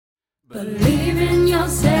Believe in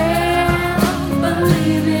yourself,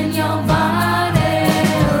 believe in your body.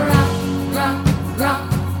 Rock, rock,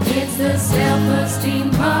 rock, it's the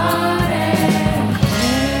self-esteem party.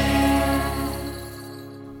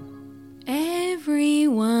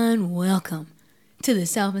 Everyone, welcome to the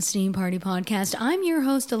Self-Esteem Party Podcast. I'm your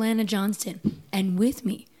host, Alana Johnston, and with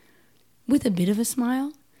me, with a bit of a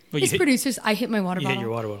smile, it's producers. I hit my water bottle. You hit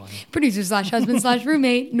your water bottle. Producer / husband /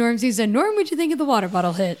 roommate, Norm Susan. Norm, what'd you think of the water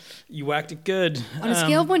bottle hit? You whacked it good. On a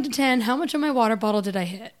scale of 1 to 10, how much of my water bottle did I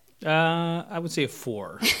hit? I would say a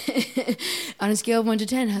 4. On a scale of 1 to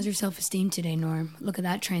 10, how's your self-esteem today, Norm? Look at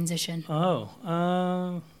that transition.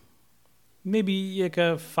 Maybe like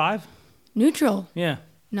a 5. Neutral. Yeah.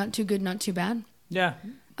 Not too good, not too bad. Yeah.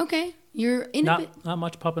 Okay. You're in not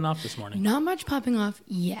much popping off this morning. Not much popping off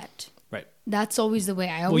yet. Right. That's always the way.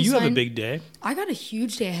 Well, you have a big day. I got a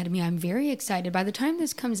huge day ahead of me. I'm very excited. By the time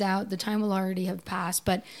this comes out, the time will already have passed.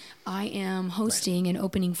 But I am hosting and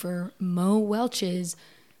opening for Mo Welch's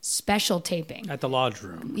special taping. At the Lodge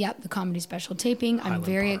Room. Yep, the comedy special taping. I'm Highland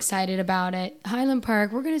very Park. excited about it. Highland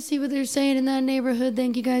Park. We're going to see what they're saying in that neighborhood.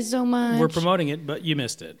 Thank you guys so much. We're promoting it, but you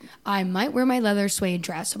missed it. I might wear my leather suede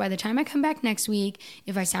dress. So by the time I come back next week,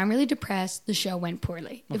 if I sound really depressed, the show went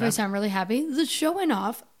poorly. Okay. If I sound really happy, the show went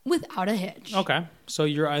off without a hitch. Okay. So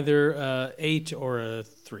you're either 8 or a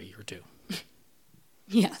 3 or 2.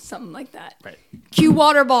 Yeah, something like that. Right. Cue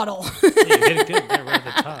water bottle. Yeah, you hit it good there right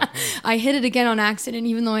at the top. Yeah. I hit it again on accident,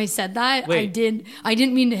 even though I said that. Wait. I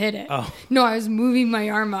didn't mean to hit it. Oh. No, I was moving my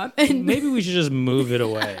arm up. And Maybe we should just move it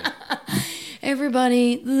away.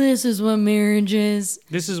 everybody, this is what marriage is.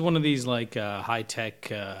 This is one of these like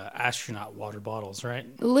high-tech astronaut water bottles, right?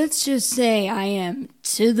 Let's just say I am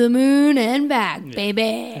to the moon and back, baby.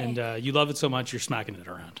 And you love it so much, you're smacking it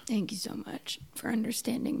around. Thank you so much for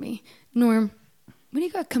understanding me. Norm, what do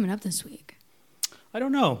you got coming up this week? I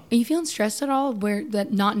don't know. Are you feeling stressed at all?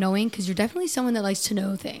 Not knowing? Because you're definitely someone that likes to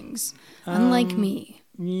know things, unlike me.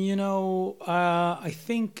 You know, I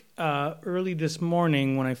think early this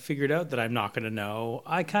morning when I figured out that I'm not going to know,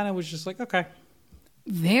 I kind of was just like, okay.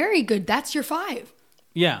 Very good. That's your 5.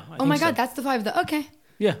 Yeah. Oh my God, that's the 5. Okay.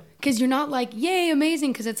 Yeah. Because you're not like, yay,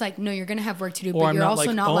 amazing. Because it's like, no, you're going to have work to do. Or but I'm you're not also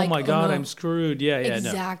like, not oh like, my God, no. I'm screwed. Yeah, yeah,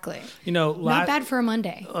 Exactly. No. You know, not bad for a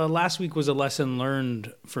Monday. Last week was a lesson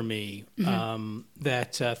learned for me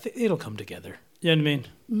that it'll come together. You know what I mean?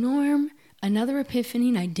 Norm, another epiphany,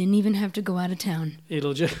 and I didn't even have to go out of town.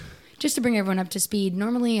 It'll just... Just to bring everyone up to speed,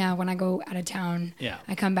 normally when I go out of town,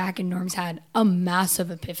 I come back and Norm's had a massive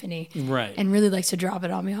epiphany. Right. And really likes to drop it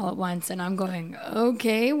on me all at once. And I'm going,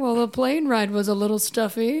 okay, well, the plane ride was a little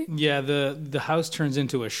stuffy. Yeah, the house turns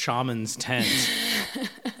into a shaman's tent.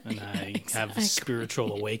 And I have a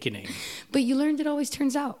spiritual awakening. But you learned it always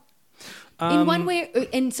turns out. In one way,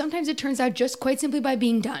 and sometimes it turns out just quite simply by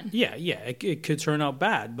being done. Yeah, it could turn out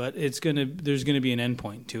bad, but there's gonna be an end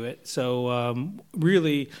point to it. So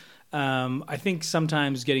really, I think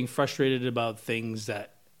sometimes getting frustrated about things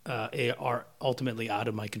that are ultimately out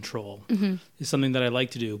of my control is something that I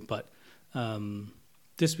like to do. But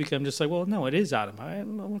this week I'm just like, well, no, it is out of my.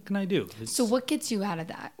 What can I do? So what gets you out of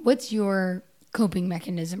that? What's your coping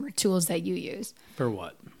mechanism or tools that you use? For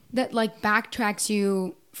what? That like backtracks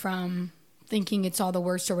you from thinking it's all the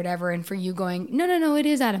worst or whatever, and for you going, no, it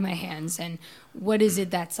is out of my hands. And what is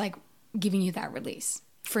it that's like giving you that release,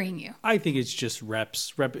 freeing you? I think it's just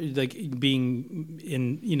reps, like being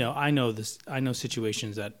in, I know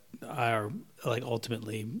situations that are like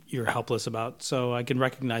ultimately you're helpless about, so I can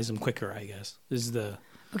recognize them quicker, I guess.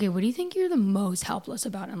 Okay, what do you think you're the most helpless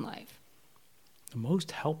about in life? The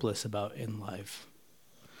most helpless about in life?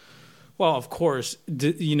 Well, of course,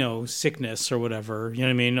 sickness or whatever, you know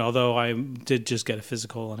what I mean? Although I did just get a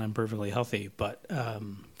physical and I'm perfectly healthy, but...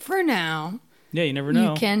 for now. Yeah, you never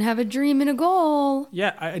know. You can have a dream and a goal.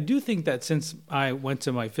 Yeah, I do think that since I went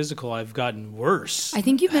to my physical, I've gotten worse. I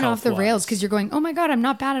think you've been off the rails because you're going, oh my God, I'm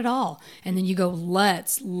not bad at all. And then you go,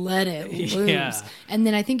 let's let it loose. Yeah. And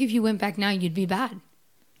then I think if you went back now, you'd be bad.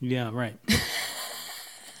 Yeah, right.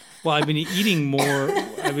 Well, I've been eating more.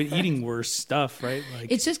 I've been eating worse stuff, right?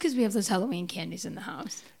 Like it's just because we have those Halloween candies in the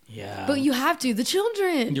house. Yeah, but you have to. The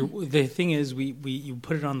children. The thing is, you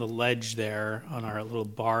put it on the ledge there on our little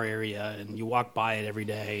bar area, and you walk by it every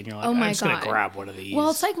day, and you're like, oh my I'm just God. gonna grab one of these.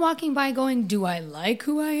 Well, it's like walking by, going, "Do I like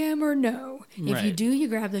who I am or no?" If right. you do, you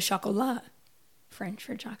grab the chocolat, French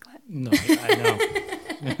for chocolate. No, I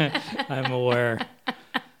know. I'm aware.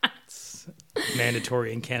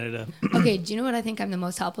 Mandatory in Canada. Okay, do you know what I think I'm the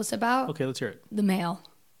most helpless about? Okay, let's hear it. The mail.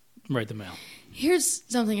 Right, the mail. Here's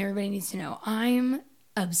something everybody needs to know. I'm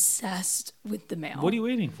obsessed with the mail. What are you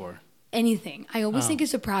waiting for? Anything. I always think a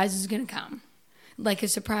surprise is going to come. like a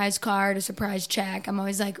surprise card, a surprise check. I'm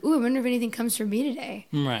always like, ooh, I wonder if anything comes from me today.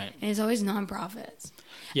 Right. And it's always nonprofits.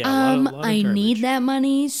 Yeah, a lot of I garbage. need that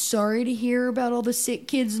money. Sorry to hear about all the sick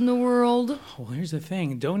kids in the world. Well, here's the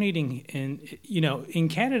thing. Donating in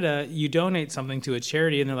Canada, you donate something to a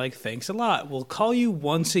charity and they're like, thanks a lot. We'll call you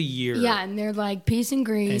once a year. Yeah, and they're like, peace and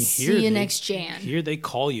grace. See you next Jan. Here they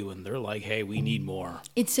call you and they're like, hey, we need more.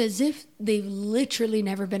 It's as if they've literally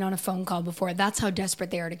never been on a phone call before. That's how desperate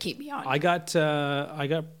they are to keep me on. I got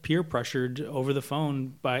peer pressured over the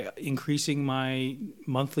phone by increasing my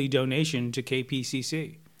monthly donation to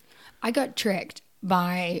KPCC. I got tricked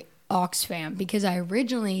by Oxfam because I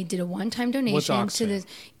originally did a one-time donation to this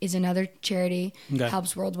is another charity,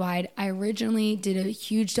 helps worldwide. I originally did a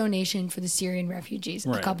huge donation for the Syrian refugees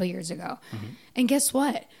a couple years ago. Mm-hmm. And guess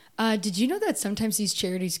what? Did you know that sometimes these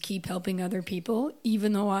charities keep helping other people,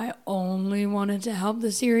 even though I only wanted to help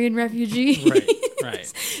the Syrian refugees? Right.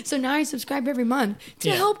 So now I subscribe every month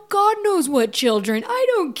to help God knows what children. I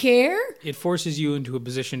don't care. It forces you into a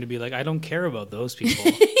position to be like, I don't care about those people.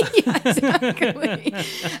 Yeah, exactly.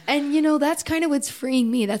 And, that's kind of what's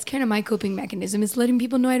freeing me. That's kind of my coping mechanism, is letting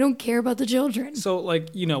people know I don't care about the children. So,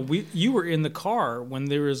 you were in the car when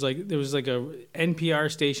there was a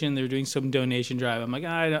NPR station. They were doing some donation drive. I'm like,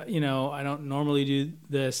 I don't normally do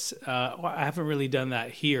this. I haven't really done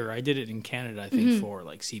that here. I did it in Canada, I think, for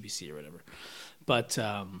like CBC or whatever. But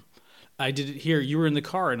I did it here. You were in the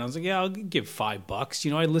car, and I was like, yeah, I'll give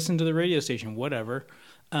 $5. I listened to the radio station, whatever.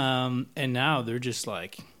 And now they're just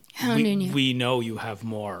like, we know you have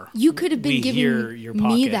more. You could have been giving your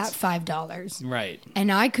me that $5. Right.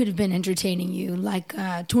 And I could have been entertaining you like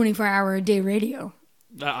 24-hour-a-day radio.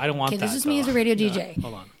 I don't want that. This is me as a radio DJ.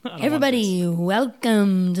 Hold on. Everybody,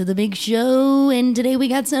 welcome to the big show. And today we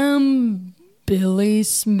got some Billy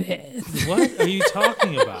Smith. What are you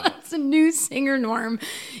talking about? It's a new singer, Norm.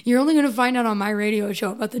 You're only going to find out on my radio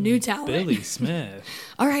show about the new talent. Billy Smith.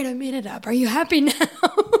 All right, I made it up. Are you happy now?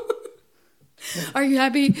 Are you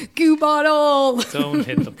happy? Goo bottle. Don't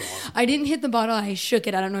hit the bottle. I didn't hit the bottle. I shook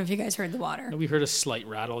it. I don't know if you guys heard the water. No, we heard a slight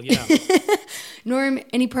rattle. Yeah. Norm,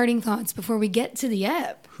 any parting thoughts before we get to the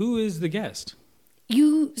ep? Who is the guest?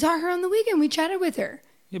 You saw her on the weekend. We chatted with her.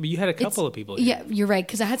 Yeah, but you had a couple of people here. Yeah, you're right,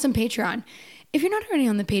 because I had some Patreon. If you're not already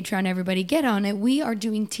on the Patreon, everybody, get on it. We are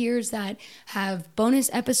doing tiers that have bonus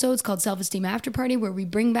episodes called Self-Esteem After Party, where we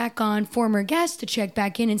bring back on former guests to check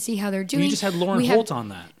back in and see how they're doing. You just had Lauren Holt on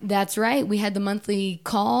that. That's right. We had the monthly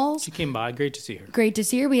calls. She came by. Great to see her. Great to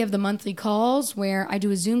see her. We have the monthly calls where I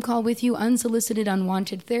do a Zoom call with you, unsolicited,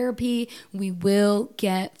 unwanted therapy. We will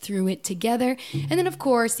get through it together. And then, of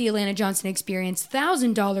course, the Alana Johnson Experience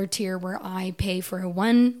 $1,000 tier, where I pay for a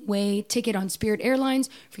one-way ticket on Spirit Airlines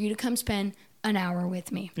for you to come spend an hour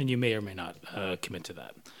with me. And you may or may not commit to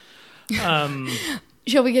that.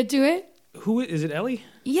 Shall we get to it? Who is it, Ellie?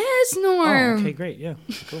 Yes, Norm. Oh, okay, great. Yeah,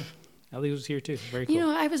 cool. Ellie was here too. Very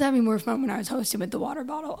cool. I was having more fun when I was hosting with the water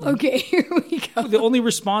bottle. Okay, here we go. The only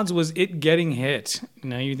response was it getting hit.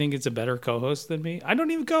 Now you think it's a better co-host than me? I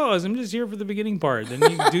don't even co-host. I'm just here for the beginning part. Then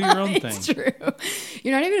you do your own thing. It's true.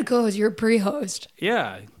 You're not even a co-host. You're a pre-host.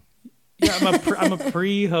 Yeah. Yeah, I'm a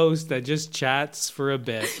pre-host that just chats for a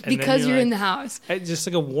bit. And because you're like, in the house. Just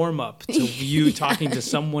like a warm-up to you talking to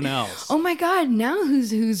someone else. Oh my God, now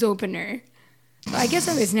who's opener? I guess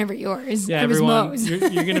I was never yours. Yeah, it was everyone, Mo's. you're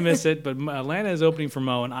going to miss it, but Alana is opening for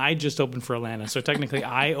Mo, and I just opened for Alana. So technically,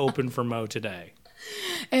 I opened for Mo today.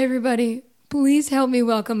 Everybody, please help me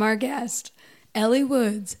welcome our guest, Ellie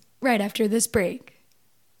Woods, right after this break.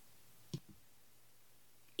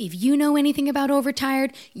 If you know anything about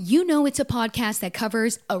Overtired, you know it's a podcast that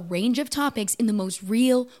covers a range of topics in the most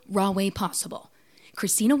real, raw way possible.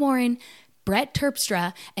 Christina Warren, Brett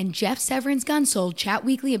Terpstra, and Jeff Severance Gunsold chat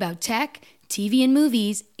weekly about tech, TV and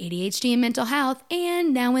movies, ADHD and mental health,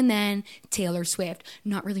 and now and then, Taylor Swift.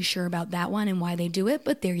 Not really sure about that one and why they do it,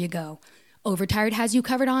 but there you go. Overtired has you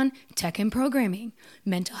covered on tech and programming,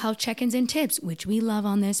 mental health check-ins and tips, which we love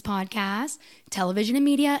on this podcast, television and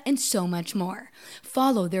media, and so much more.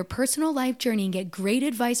 Follow their personal life journey and get great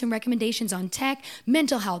advice and recommendations on tech,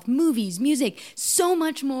 mental health, movies, music, so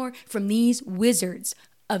much more from these wizards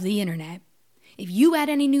of the internet. If you add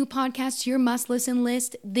any new podcasts to your must-listen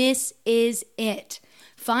list, this is it.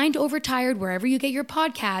 Find Overtired wherever you get your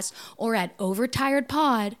podcasts or at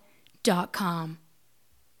overtiredpod.com.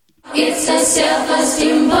 It's a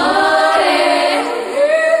self-esteem party.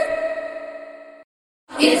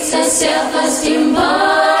 It's a self-esteem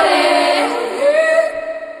party.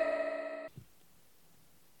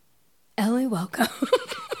 Ellie, welcome.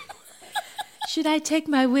 Should I take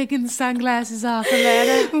my wig and sunglasses off,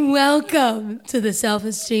 Alana? Welcome to the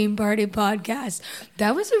Self-Esteem Party podcast.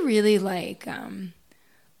 That was a really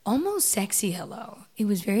almost sexy hello. It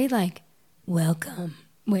was very welcome.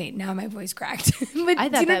 Wait, now my voice cracked. But I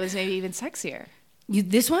thought that was maybe even sexier.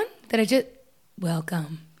 this one that I just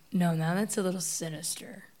welcome. No, now that's a little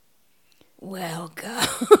sinister. Welcome.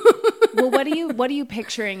 Well, what are you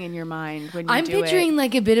picturing in your mind when you I'm do it? picturing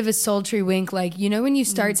a bit of a sultry wink, when you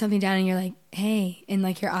start something down and you're like, hey, and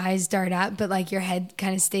your eyes dart up, but your head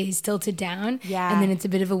kind of stays tilted down. Yeah. And then it's a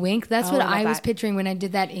bit of a wink. That's Oh, what I love I was that. picturing when I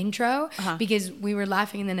did that intro because we were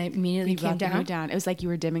laughing and then I immediately You came brought the mood down. down. It was like you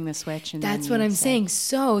were dimming the switch. And That's then what you I'm said- saying.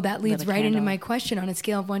 So that leads lit a right into candle. my question on a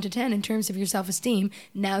scale of 1 to 10 in terms of your self-esteem.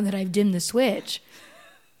 Now that I've dimmed the switch,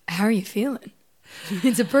 how are you feeling?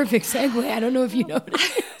 It's a perfect segue. I don't know if you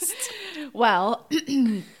noticed. Well,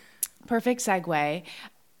 perfect segue.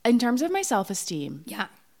 In terms of my self-esteem, Yeah.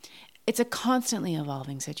 it's a constantly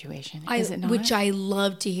evolving situation, is it not? Which I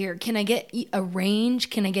love to hear. Can I get a range?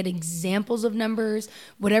 Can I get examples of numbers?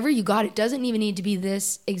 Whatever you got, it doesn't even need to be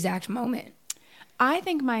this exact moment. I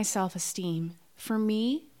think my self-esteem, for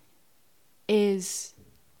me, is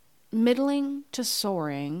middling to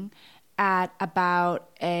soaring at about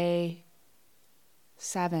a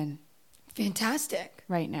 7 Fantastic.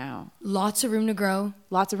 right now. Lots of room to grow.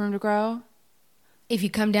 Lots of room to grow. If you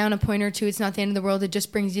come down a point or two, it's not the end of the world. It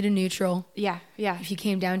just brings you to neutral. Yeah. If you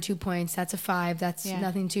came down 2 points, that's a 5. That's Yeah.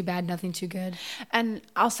 nothing too bad, nothing too good. And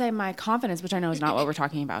I'll say my confidence, which I know is not what we're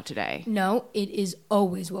talking about today. No, it is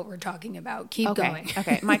always what we're talking about. Keep going.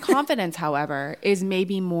 Okay. My confidence, however, is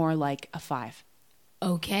maybe more like a 5.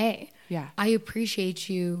 Okay. Yeah. I appreciate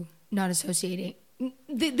you not associating.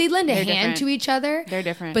 They lend a They're hand different. to each other. They're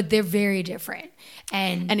different. But they're very different.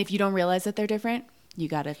 And And if you don't realize that they're different, you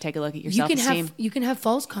got to take a look at your you can self-esteem. have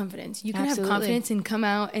false confidence. You can Absolutely. have confidence and come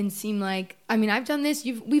out and seem like, I've done this.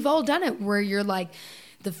 We've all done it where you're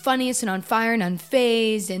the funniest and on fire and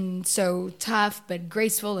unfazed and so tough but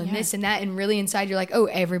graceful and this and that, and really inside you're like, oh,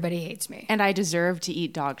 everybody hates me. And I deserve to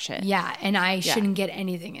eat dog shit. Yeah, and I shouldn't get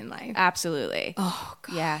anything in life. Absolutely. Oh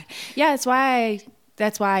God. Yeah. Yeah,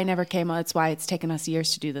 that's why I never came. That's why it's taken us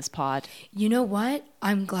years to do this pod. You know what?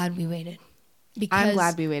 I'm glad we waited. Because I'm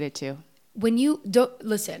glad we waited too. when you don't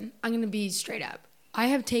listen, I'm going to be straight up. I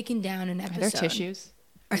have taken down an Are episode. there tissues?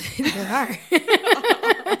 There are.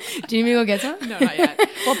 Do you need me to go get some? No, not yet.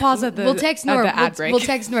 We'll pause at the We'll text at Norm. the ad break. We'll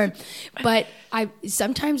text Norm. But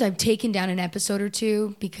sometimes I've taken down an episode or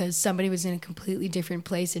two because somebody was in a completely different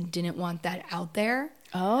place and didn't want that out there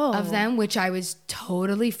of them, which I was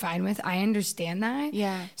totally fine with. I understand that.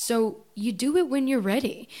 Yeah. So you do it when you're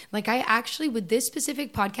ready. I actually, with this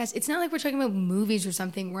specific podcast, it's not like we're talking about movies or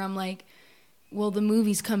something where I'm like, well, the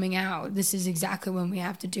movie's coming out. This is exactly when we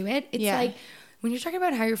have to do it. It's Yeah. when you're talking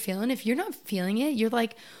about how you're feeling, if you're not feeling it, you're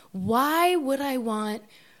like, why would I want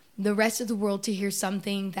the rest of the world to hear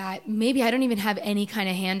something that maybe I don't even have any kind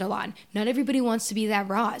of handle on? Not everybody wants to be that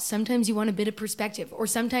raw. Sometimes you want a bit of perspective, or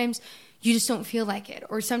sometimes you just don't feel like it,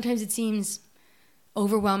 or sometimes it seems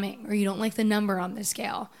overwhelming, or you don't like the number on the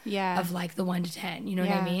scale of the 1 to 10. You know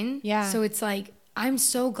what I mean? Yeah. So it's I'm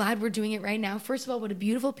so glad we're doing it right now. First of all, what a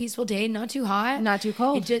beautiful, peaceful day. Not too hot. Not too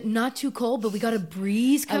cold. Not too cold, but we got a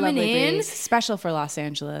breeze A coming lovely in. breeze. Special for Los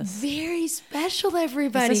Angeles. Very special,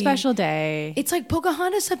 everybody. It's a special day. It's like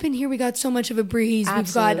Pocahontas up in here. We got so much of a breeze. We've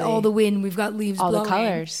Absolutely. got all the wind. We've got leaves All blowing. the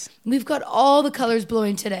colors. We've got all the colors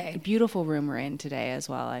blowing today. Beautiful room we're in today as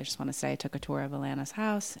well. I just want to say I took a tour of Alana's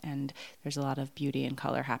house, and there's a lot of beauty and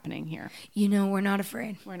color happening here. We're not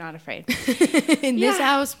afraid. We're not afraid. In this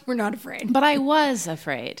house, we're not afraid. But I was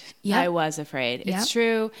afraid. Yeah. I was afraid. Yeah. It's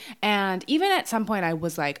true. And even at some point I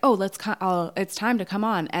was like, oh, it's time to come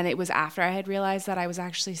on. And it was after I had realized that I was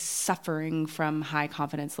actually suffering from high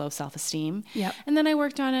confidence, low self-esteem. Yep. And then I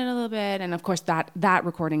worked on it a little bit. And of course that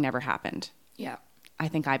recording never happened. Yeah. I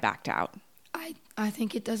think I backed out. I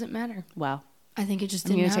think it doesn't matter. Well, I think it just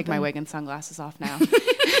I'm didn't going to take my happen. wig and sunglasses off now.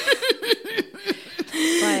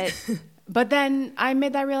 But then I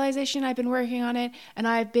made that realization. I've been working on it, and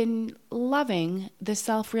I've been loving the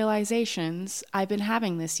self-realizations I've been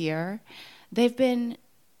having this year. They've been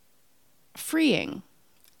freeing,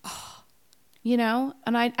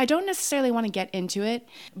 and I don't necessarily want to get into it,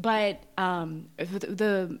 but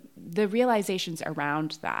the realizations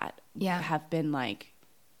around that have been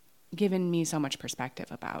given me so much perspective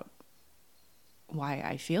about why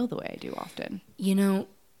I feel the way I do often.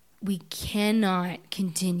 We cannot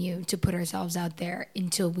continue to put ourselves out there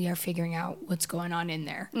until we are figuring out what's going on in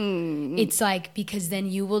there. It's because then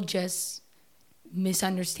you will just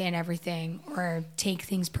misunderstand everything or take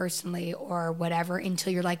things personally or whatever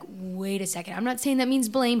until you're like, wait a second. I'm not saying that means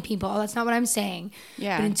blame people. That's not what I'm saying.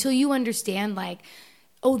 Yeah. But until you understand, like,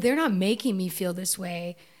 oh, they're not making me feel this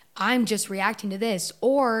way. I'm just reacting to this.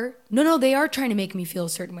 Or, no, they are trying to make me feel a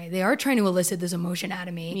certain way. They are trying to elicit this emotion out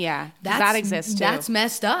of me. Yeah. That exists too. That's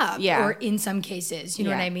messed up. Yeah. Or in some cases, you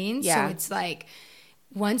know what I mean? Yeah. So it's like,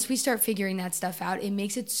 once we start figuring that stuff out, it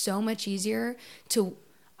makes it so much easier to,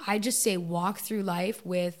 I just say, walk through life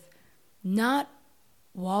with not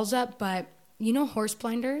walls up, but horse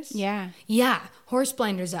blinders? Yeah. Yeah, horse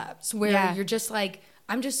blinders up. So where you're just like,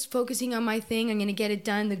 I'm just focusing on my thing. I'm going to get it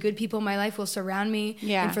done. The good people in my life will surround me.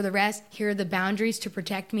 Yeah. And for the rest, here are the boundaries to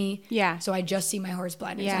protect me. Yeah. So I just see my horse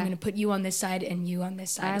blinders. Yeah. I'm going to put you on this side and you on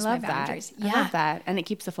this side I as love my that. boundaries. I love that. And it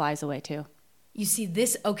keeps the flies away too. You see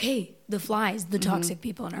this, okay, the flies, the toxic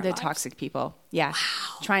people in our lives. The toxic people. Yeah.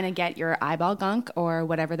 Wow. Trying to get your eyeball gunk or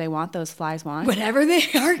whatever they want, those flies want. Whatever they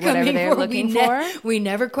are coming whatever they're for. looking for. We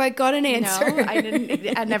never quite got an answer. No, I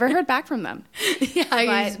didn't. I never heard back from them. Yeah,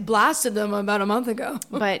 I just blasted them about a month ago.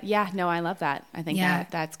 But yeah, no, I love that. I think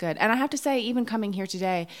that's good. And I have to say, even coming here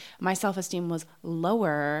today, my self-esteem was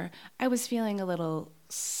lower. I was feeling a little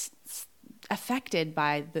affected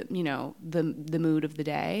by the mood of the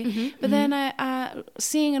day. But then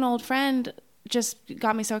seeing an old friend just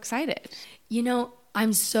got me so excited.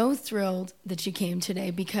 I'm so thrilled that you came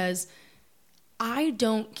today because I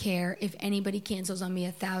don't care if anybody cancels on me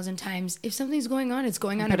 1,000 times. If something's going on, it's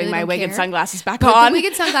going on. Putting my wig and sunglasses back Put on. the wig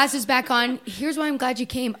and sunglasses back on. Here's why I'm glad you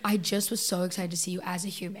came. I just was so excited to see you as a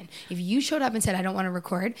human. If you showed up and said, I don't want to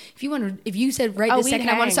record, if you said right this second,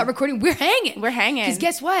 I want to stop recording, we're hanging. We're hanging. Because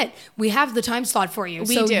guess what? We have the time slot for you.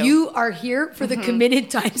 We do. You are here for the committed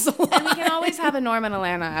time slot. And we can always have a Norm and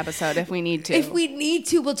Alana episode if we need to. If we need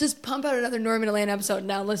to, we'll just pump out another Norm and Alana episode.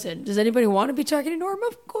 Now listen, does anybody want to be talking to Norm?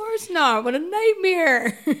 Of course not. What a nightmare.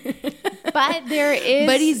 But there is...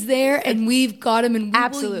 But he's there and we've got him and we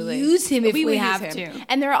absolutely will use him if we have to.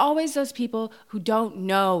 And there are always those people who don't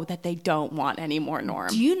know that they don't want any more Norm.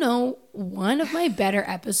 Do you know one of my better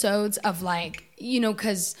episodes of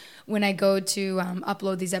because when I go to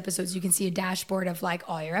upload these episodes, you can see a dashboard of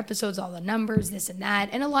all your episodes, all the numbers, this and that.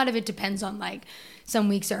 And a lot of it depends on some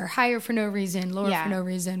weeks are higher for no reason, lower for no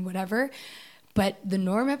reason, whatever. But the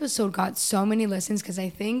Norm episode got so many listens because I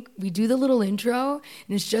think we do the little intro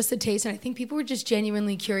and it's just a taste. And I think people were just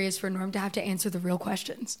genuinely curious for Norm to have to answer the real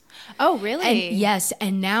questions. Oh, really? And yes.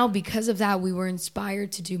 And now because of that, we were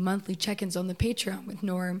inspired to do monthly check-ins on the Patreon with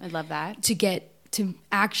Norm. I love that. To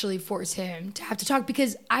actually force him to have to talk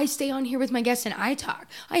because I stay on here with my guests and I talk.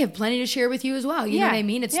 I have plenty to share with you as well. You know what I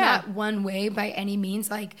mean? It's not one way by any means.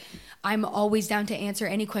 I'm always down to answer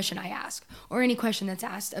any question I ask or any question that's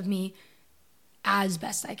asked of me. As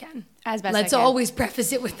best I can. Let's always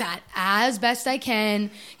preface it with that. As best I can,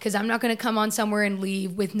 because I'm not going to come on somewhere and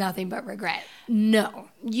leave with nothing but regret. No.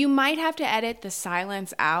 You might have to edit the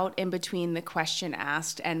silence out in between the question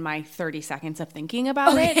asked and my 30 seconds of thinking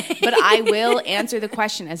about it. But I will answer the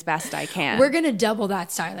question as best I can. We're going to double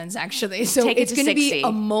that silence, actually. So it's going to be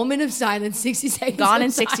a moment of silence, 60 seconds. Gone in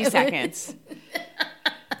 60 seconds.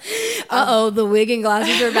 The wig and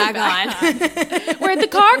glasses are back on. Where'd the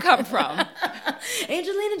car come from?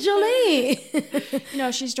 Angelina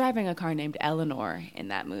Jolie. She's driving a car named Eleanor in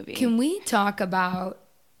that movie. Can we talk about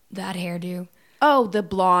that hairdo? Oh, the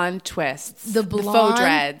blonde twists. The faux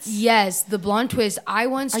dreads. Yes, the blonde twist. I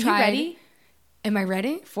once tried. Are you ready? Am I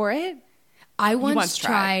ready? For it? I once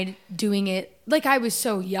tried doing it. I was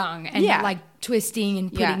so young and twisting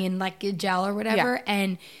and putting in a gel or whatever. Yeah.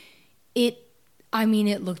 And it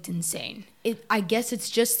looked insane. I guess it's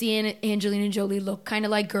just the Angelina Jolie look, kind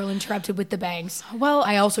of like Girl Interrupted with the bangs. Well,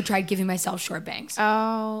 I also tried giving myself short bangs.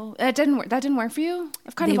 Oh, that didn't work. That didn't work for you?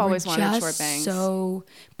 I've kind of always wanted short bangs.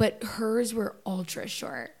 But hers were ultra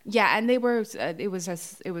short. Yeah, and they were. It was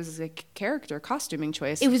a character costuming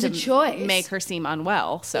choice. It was a choice. Make her seem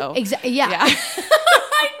unwell. So exactly. Yeah.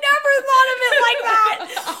 I never thought of it like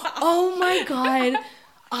that. Oh my God.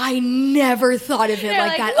 I never thought of it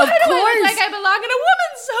like that. Of course. I belong in a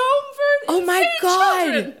woman's home for oh my God.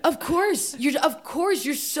 Children. Of course.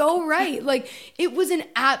 You're so right. It was an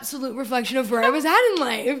absolute reflection of where I was at in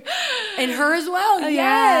life. And her as well.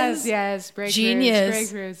 Yes. Breakthroughs.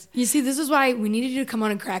 Genius. Breakthroughs. You see, this is why we needed you to come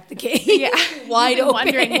on and crack the case. Yeah. Wide open.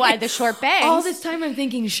 Wondering why the short bangs. All this time I'm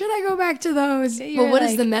thinking, should I go back to those? But what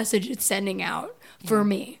is the message it's sending out for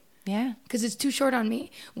me? Yeah. Because it's too short on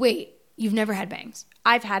me. Wait. You've never had bangs?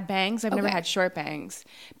 I've had bangs. I've never had short bangs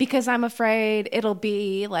because I'm afraid it'll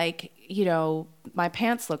be like, you know, my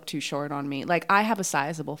pants look too short on me. Like I have a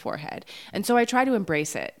sizable forehead. And so I try to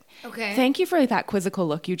embrace it. Okay. Thank you for that quizzical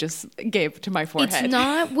look you just gave to my forehead. It's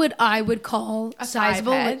not what I would call a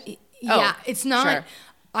sizable. Yeah, it's not. Sure.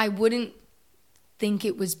 I wouldn't think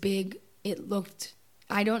it was big. It looked,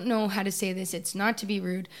 I don't know how to say this. It's not to be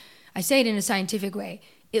rude. I say it in a scientific way.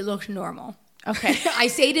 It looked normal. Okay. I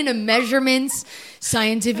say it in a measurements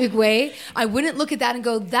scientific way. I wouldn't look at that and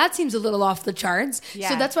go, that seems a little off the charts. Yeah.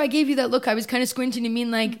 So that's why I gave you that look. I was kind of squinting and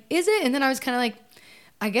mean like, is it? And then I was kind of like,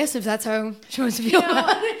 I guess if that's how she wants to feel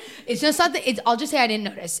about it. It's just not that, I'll just say I didn't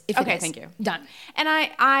notice. If Okay, it is. thank you. Done. And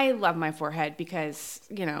I love my forehead because,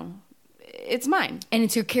 you know, it's mine. And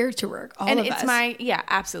it's your character work. All and of it's us. my, yeah,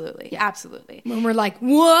 absolutely. Absolutely. When we're like,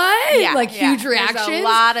 what? Yeah, like yeah. huge reactions. There's a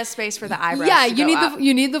lot of space for the eyebrows. Yeah, to you go need up.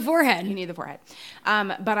 you need the forehead. You need the forehead.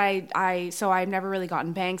 But so I've never really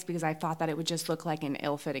gotten bangs because I thought that it would just look like an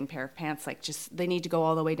ill-fitting pair of pants. Like just, they need to go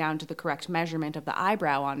all the way down to the correct measurement of the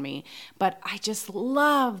eyebrow on me. But I just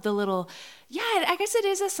love the little, yeah, I guess it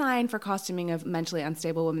is a sign for costuming of mentally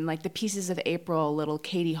unstable women. Like the Pieces of April, little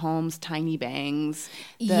Katie Holmes, tiny bangs.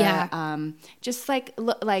 Just like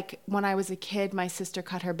when I was a kid, my sister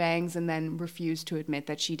cut her bangs and then refused to admit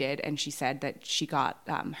that she did. And she said that she got,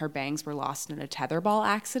 her bangs were lost in a tetherball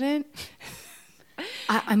accident.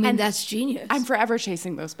 I mean, that's genius. I'm forever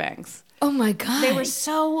chasing those bangs. Oh my God. They were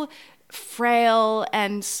so frail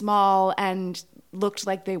and small and looked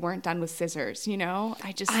like they weren't done with scissors, you know?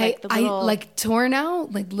 I just like the little... I like torn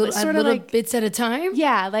out, like little, sort of little like- bits at a time?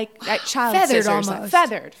 Yeah, like child Feathered scissors. almost.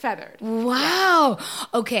 Feathered. Wow.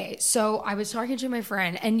 Okay, so I was talking to my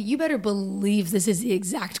friend, and you better believe this is the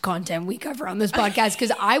exact content we cover on this podcast,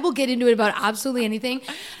 because I will get into it about absolutely anything.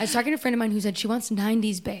 I was talking to a friend of mine who said she wants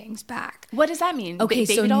 90s bangs back. What does that mean? Okay,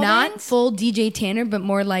 Baby so doll not bangs? full DJ Tanner, but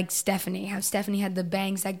more like Stephanie. How Stephanie had the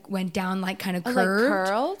bangs that went down like kind of curved. Like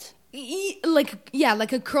curled?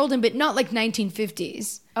 Like a curled in, but not like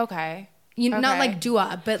 1950s. Okay. Not like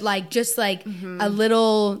doo-wop, but like just like a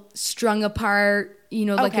little strung apart,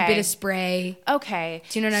 like a bit of spray. Okay.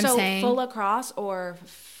 Do you know what I'm saying? So full across or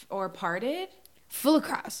parted? Full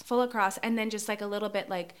across. Full across, and then just like a little bit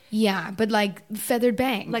like... Yeah, but like feathered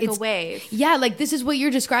bang. Like a wave. Yeah, like this is what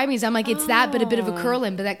you're describing. Is I'm like, it's that, but a bit of a curl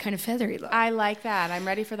in, but that kind of feathery look. I like that. I'm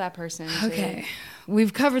ready for that person. Okay.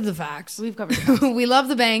 We've covered the facts. We love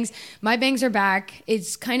the bangs. My bangs are back.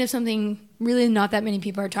 It's kind of something really not that many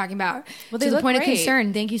people are talking about. Well, they to the look point great. of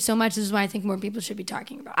concern. Thank you so much. This is why I think more people should be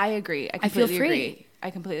talking about. I agree. I feel completely free. agree.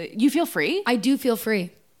 I completely... You feel free? I do feel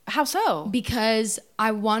free. How so? Because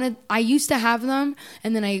I used to have them,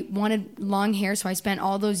 and then I wanted long hair, so I spent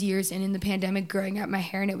all those years and in the pandemic growing out my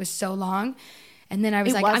hair, and it was so long. And then I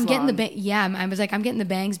was I'm getting I'm getting the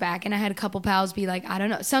bangs back. And I had a couple pals be like, I don't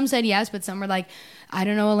know. Some said yes, but some were like, I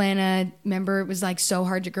don't know, Alana. Remember, it was like so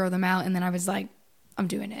hard to grow them out. And then I was like, I'm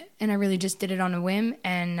doing it. And I really just did it on a whim.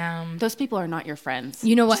 And those people are not your friends.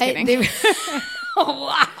 You know what? Just kidding. Oh,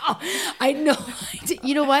 wow. I know.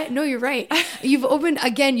 You know what? No, you're right. You've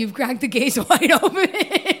cracked the case wide open.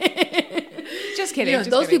 Just kidding.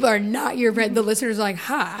 Those people are not your friend. The listeners are like,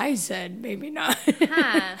 I said maybe not.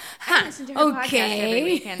 I listen to her podcast every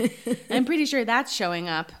week, and I'm pretty sure that's showing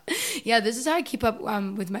up. Yeah, this is how I keep up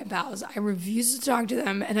with my pals. I refuse to talk to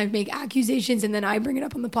them, and I make accusations, and then I bring it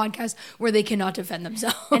up on the podcast where they cannot defend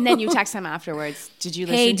themselves. And then you text them afterwards. Did you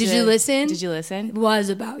listen? Hey, did you listen? Did you listen? It was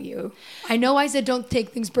about you. I know I said don't take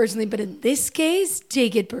things personally, but in this case,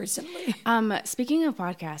 take it personally. Speaking of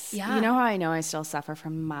podcasts, Yeah. you know how I know I still suffer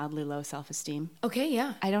from mildly low self-esteem? Okay,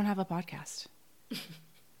 yeah. I don't have a podcast.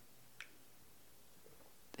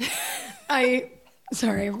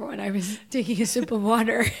 Sorry, everyone. I was taking a sip of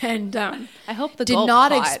water, and I hope the did gulp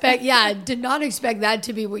not caught. expect that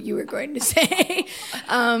to be what you were going to say.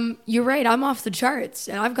 You're right. I'm off the charts,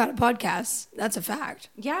 and I've got a podcast. That's a fact.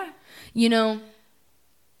 Yeah.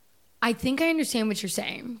 I think I understand what you're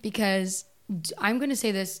saying, because I'm going to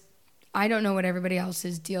say this. I don't know what everybody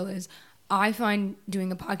else's deal is. I find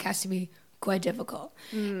doing a podcast to be quite difficult.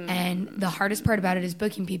 And the hardest part about it is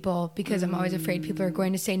booking people, because I'm always afraid people are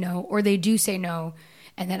going to say no, or they do say no,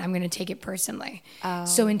 and then I'm going to take it personally.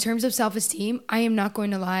 So in terms of self-esteem, I am not going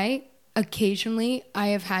to lie. Occasionally, I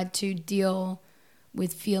have had to deal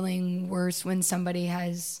with feeling worse when somebody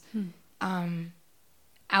has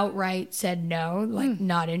outright said no, like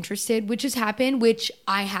not interested, which has happened, which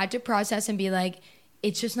I had to process and be like,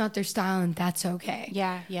 it's just not their style, and that's okay.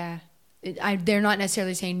 Yeah. they're not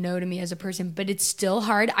necessarily saying no to me as a person, but it's still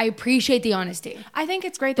hard. I appreciate the honesty. I think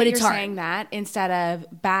it's great that you're saying that instead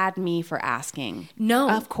of bad me for asking.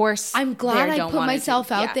 No. Of course. I'm glad I put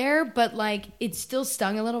myself out there, but like it still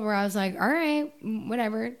stung a little where I was like, all right,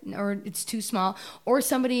 whatever. Or it's too small. Or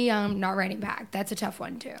somebody not writing back. That's a tough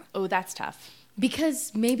one too. Oh, that's tough.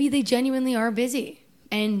 Because maybe they genuinely are busy.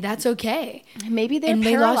 And that's okay. Maybe they're paralyzed.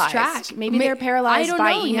 They lost track. Maybe they're paralyzed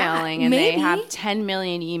by emailing and they have 10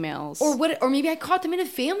 million emails. Or maybe I caught them in a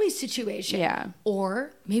family situation. Yeah.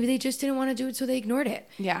 Or maybe they just didn't want to do it, so they ignored it.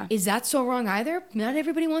 Yeah. Is that so wrong either? Not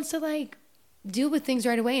everybody wants to like deal with things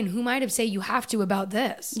right away. And who might have said you have to about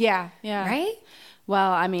this? Yeah. Yeah. Right?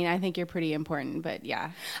 Well, I mean, I think you're pretty important, but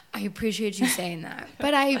yeah. I appreciate you saying that.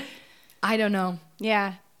 But I don't know.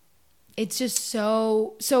 Yeah. It's just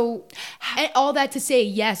so all that to say,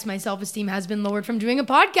 yes, my self-esteem has been lowered from doing a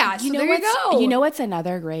podcast. You know what's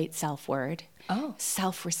another great self-word? Oh.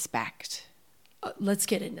 Self-respect. Let's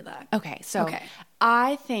get into that. Okay.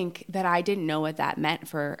 I think that I didn't know what that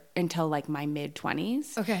meant until like my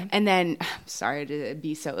mid-20s. Okay. And then, I'm sorry to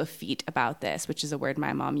be so effete about this, which is a word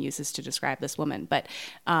my mom uses to describe this woman, but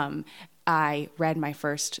I read my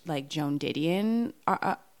first like Joan Didion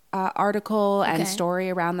article and story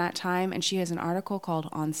around that time, and she has an article called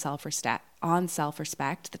on self-respect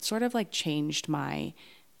that sort of like changed my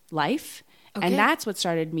life. And that's what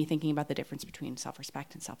started me thinking about the difference between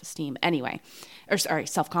self-respect and self-esteem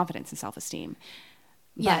self-confidence and self-esteem.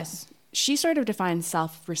 Yes. But she sort of defines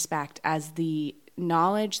self-respect as the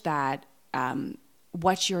knowledge that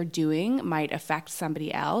what you're doing might affect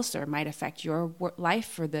somebody else or might affect your life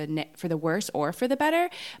for the worse or for the better,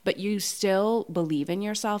 but you still believe in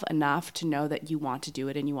yourself enough to know that you want to do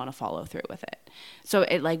it and you want to follow through with it. So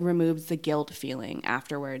it like removes the guilt feeling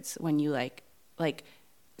afterwards when you like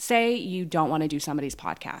say you don't want to do somebody's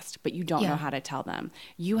podcast, but you don't know how to tell them.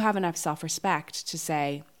 You have enough self-respect to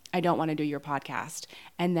say, I don't want to do your podcast,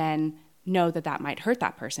 and then know that might hurt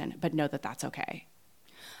that person, but know that that's okay.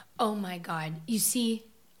 Oh my God. You see,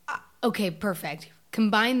 okay, perfect.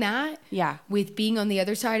 Combine that with being on the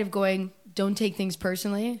other side of going, don't take things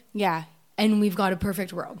personally. Yeah. And we've got a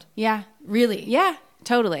perfect world. Yeah. Really. Yeah,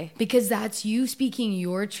 totally. Because that's you speaking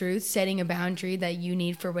your truth, setting a boundary that you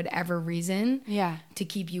need for whatever reason to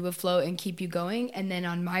keep you afloat and keep you going. And then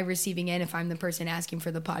on my receiving end, if I'm the person asking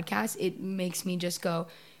for the podcast, it makes me just go,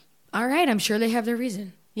 all right, I'm sure they have their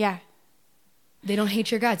reason. Yeah. They don't hate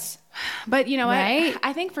your guts. But you know right? what?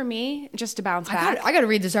 I think for me, just to bounce back. I got to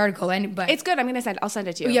read this article. But it's good. I'll send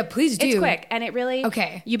it to you. Oh, yeah, please do. It's quick. And it really.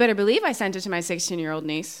 Okay. You better believe I sent it to my 16-year-old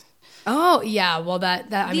niece. Oh, yeah. Well, I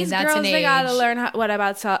mean, these that's girls, an age. they got to learn what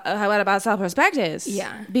about self-respect is.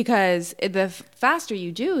 Yeah. Because the faster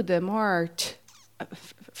you do, the more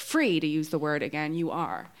free, to use the word again, you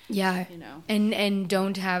are. Yeah. You know. And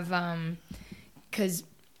don't have, because,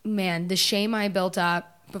 man, the shame I built up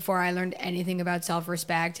before I learned anything about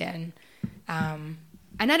self-respect and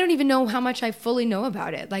I don't even know how much I fully know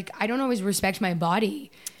about it. Like, I don't always respect my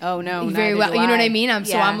body. Oh, no. Very well. You know what I mean?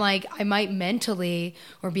 So I'm like, I might mentally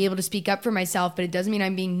or be able to speak up for myself, but it doesn't mean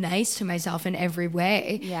I'm being nice to myself in every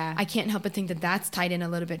way. Yeah. I can't help but think that that's tied in a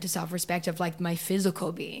little bit to self-respect of like my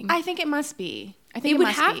physical being. I think it must be. I think it would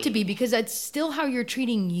have to be because that's still how you're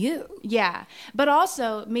treating you. Yeah. But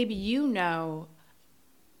also maybe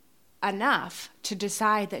enough to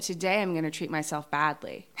decide that today I'm going to treat myself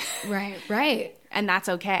badly. Right. And that's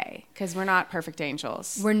okay because we're not perfect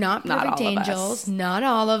angels. We're not perfect angels. Not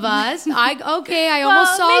all of us. I well,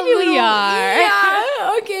 almost saw maybe we are.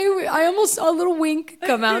 Yeah. Okay. I almost saw a little wink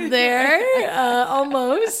come out there.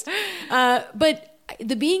 Almost. But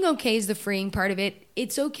the being okay is the freeing part of it.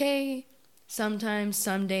 It's okay sometimes,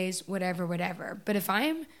 some days, whatever. But if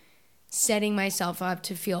I'm setting myself up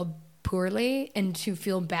to feel poorly and to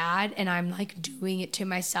feel bad and I'm like doing it to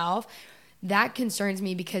myself, that concerns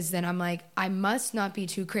me because then I'm like, I must not be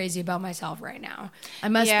too crazy about myself right now. I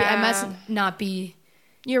must not be.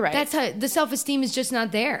 You're right. That's how the self-esteem is just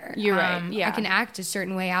not there. You're right. Yeah. I can act a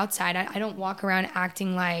certain way outside. I don't walk around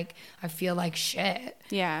acting like I feel like shit.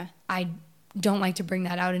 Yeah. I don't like to bring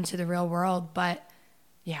that out into the real world, but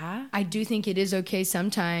yeah, I do think it is okay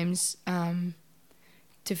sometimes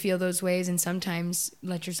to feel those ways and sometimes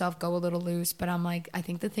let yourself go a little loose. But I'm like, I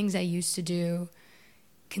think the things I used to do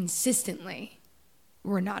consistently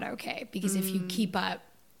were not okay. Because if you keep up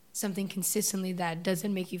something consistently that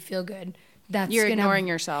doesn't make you feel good, you're ignoring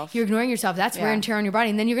yourself. You're ignoring yourself. That's wear and tear on your body.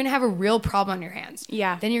 And then you're going to have a real problem on your hands.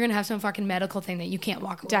 Yeah. Then you're going to have some fucking medical thing that you can't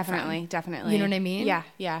walk away from. Definitely. You know what I mean?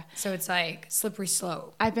 Yeah. So it's like slippery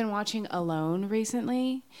slope. I've been watching Alone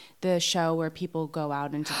recently, the show where people go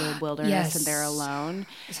out into the wilderness and they're alone.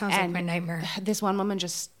 It sounds like my nightmare. This one woman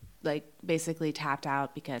just like basically tapped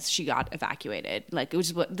out because she got evacuated. Like,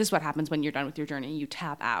 this is what happens when you're done with your journey. You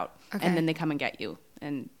tap out, and then they come and get you.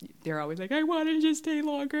 And they're always like, I want to just stay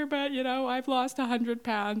longer, but, you know, I've lost 100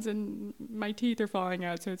 pounds and my teeth are falling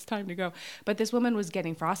out, so it's time to go. But this woman was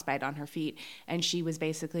getting frostbite on her feet, and she was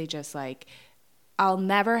basically just like, I'll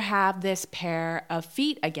never have this pair of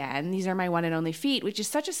feet again. These are my one and only feet, which is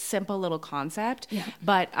such a simple little concept. Yeah.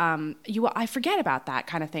 But I forget about that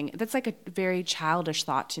kind of thing. That's like a very childish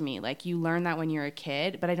thought to me. Like, you learn that when you're a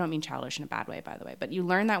kid, but I don't mean childish in a bad way, by the way. But you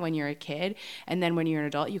learn that when you're a kid, and then when you're an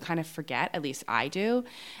adult, you kind of forget. At least I do.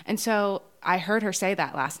 And so I heard her say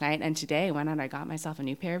that last night, and today I went out and I got myself a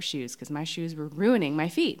new pair of shoes because my shoes were ruining my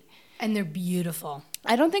feet. And they're beautiful.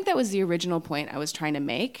 I don't think that was the original point I was trying to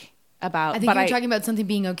make. I think you're talking about something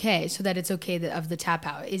being okay, so that it's okay of the tap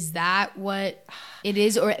out. Is that what it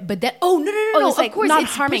is? Or but that no, of like course, not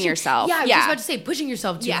harming yourself. Yeah, I was just about to say pushing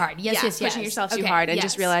yourself too hard. Yes, pushing yourself too hard, and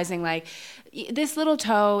just realizing like this little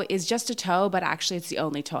toe is just a toe, but actually it's the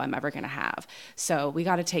only toe I'm ever going to have. So we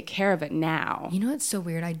got to take care of it now. You know what's so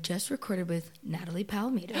weird? I just recorded with Natalie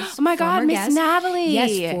Palomides. Oh my God, Miss Natalie!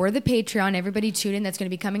 Yes, for the Patreon. Everybody tune in. That's going to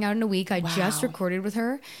be coming out in a week. I just recorded with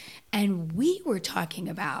her. And we were talking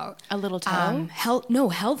about a little toe,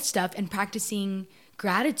 health stuff, and practicing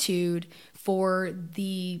gratitude for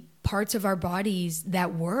the parts of our bodies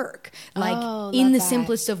that work, like in the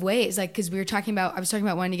simplest of ways. Like, because I was talking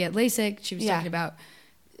about wanting to get LASIK. She was talking about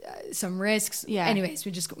some risks. Yeah. Anyways,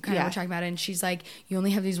 we just kind of were talking about it, and she's like, "You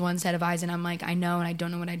only have these one set of eyes," and I'm like, "I know, and I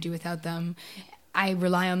don't know what I'd do without them." I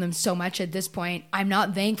rely on them so much at this point. I'm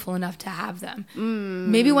not thankful enough to have them.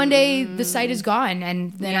 Maybe one day the sight is gone,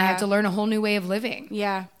 and then I have to learn a whole new way of living.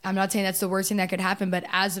 Yeah. I'm not saying that's the worst thing that could happen, but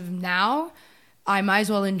as of now, I might as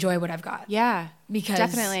well enjoy what I've got. Yeah. Because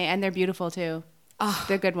definitely. And they're beautiful too. Oh,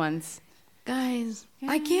 they're good ones. Guys,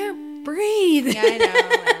 I can't breathe. Yeah,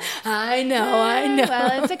 I know. I know.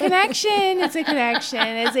 Well, it's a connection.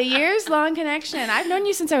 It's a years-long connection. I've known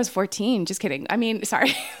you since I was 14. Just kidding. I mean,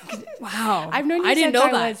 sorry. Wow. I've known you I didn't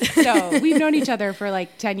since know I that. was, so we've known each other for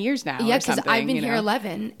like 10 years now. Yeah, because I've been here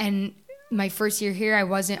 11, and my first year here, I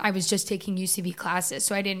was just taking UCB classes,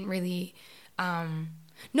 so I didn't really...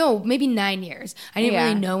 No, maybe 9 years. I didn't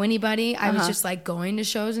really know anybody. I was just like going to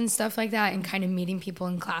shows and stuff like that and kind of meeting people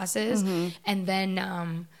in classes. And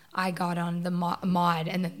then I got on the mod,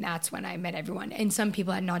 and then that's when I met everyone. And some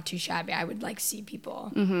people at Not Too Shabby, I would like see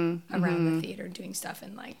people around the theater doing stuff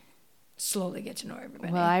and like slowly get to know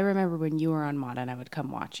everybody. Well, I remember when you were on mod and I would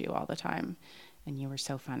come watch you all the time, and you were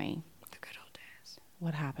so funny. The good old days.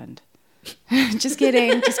 What happened? Just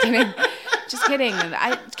kidding. Just kidding. Just kidding.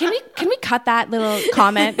 Can we cut that little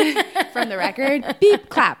comment from the record? Beep,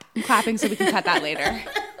 clap. I'm clapping so we can cut that later.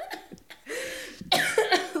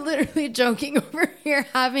 Literally joking over here,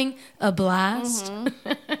 having a blast.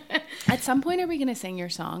 At some point, are we going to sing your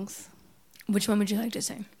songs? Which one would you like to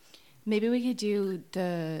sing? Maybe we could do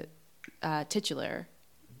the titular.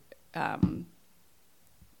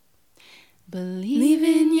 Believe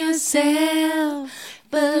in yourself.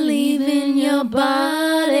 Believe in your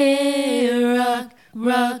body. Rock,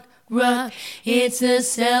 rock, rock. It's a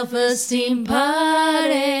self-esteem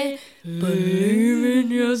party. Believe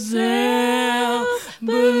in yourself.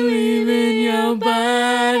 Believe in your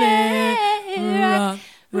body. Rock,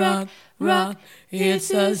 rock, rock.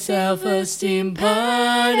 It's a self-esteem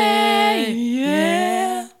party.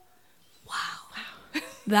 Yeah. Wow.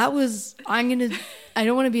 That was, I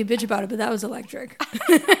don't want to be a bitch about it, but that was electric.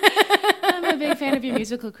 I'm a big fan of your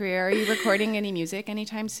musical career. Are you recording any music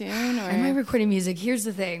anytime soon? Or? Am I recording music? Here's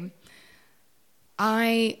the thing.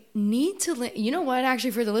 I need to, you know what,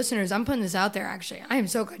 actually, for the listeners, I'm putting this out there, actually. I am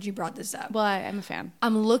so glad you brought this up. Well, I'm a fan.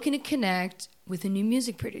 I'm looking to connect with a new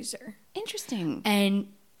music producer. Interesting. And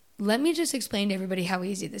let me just explain to everybody how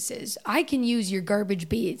easy this is. I can use your garbage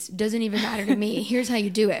beats. Doesn't even matter to me. Here's how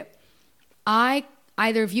you do it.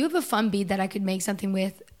 Either if you have a fun beat that I could make something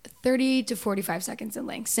with 30 to 45 seconds in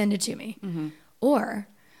length, send it to me. Or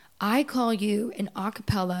I call you an a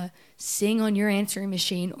cappella, sing on your answering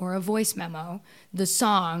machine or a voice memo, the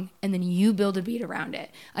song, and then you build a beat around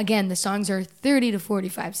it. Again, the songs are 30 to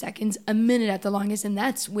 45 seconds, a minute at the longest, and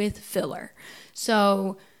that's with filler.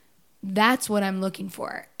 So that's what I'm looking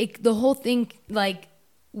for. The whole thing, like,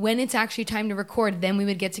 when it's actually time to record, then we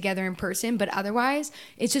would get together in person. But otherwise,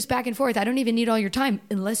 it's just back and forth. I don't even need all your time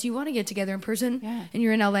unless you want to get together in person and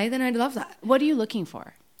you're in LA, then I'd love that. What are you looking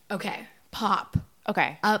for? Okay. Pop.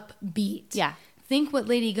 Okay. Upbeat. Yeah. Think what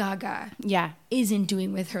Lady Gaga isn't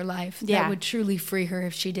doing with her life that would truly free her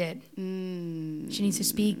if she did. She needs to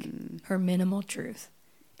speak her minimal truth.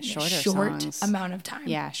 Short songs. Amount of time.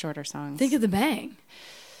 Yeah, shorter songs. Think of the bang.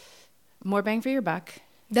 More bang for your buck.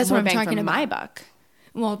 That's more what I'm bang talking for about. my buck.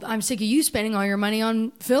 Well, I'm sick of you spending all your money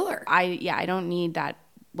on filler. I don't need that.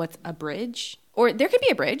 What's a bridge? Or there could be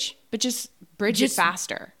a bridge, but just bridge it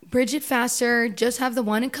faster. Bridge it faster. Just have the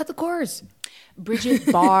one and cut the cords. Bridget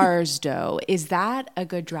Barsdow. Is that a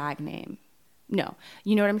good drag name? No.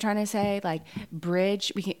 You know what I'm trying to say? Like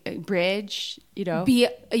bridge, you know?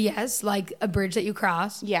 Yes, like a bridge that you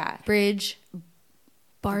cross. Yeah. Bridge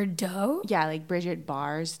Bardot? Yeah, like Bridget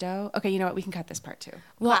Barsdow. Okay, you know what? We can cut this part too.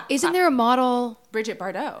 Well, isn't there a model? Bridget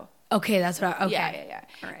Bardot. Okay, that's what I... Okay. Yeah.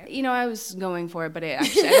 All right. You know, I was going for it, but I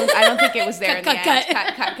don't think it was there in the end.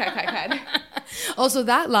 Cut. Also,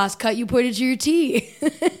 that last cut you put into your tea.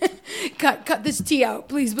 cut this tea out,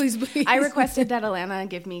 please. I requested that Alana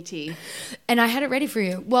give me tea. And I had it ready for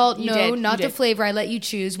you. Well, not the did. flavor. I let you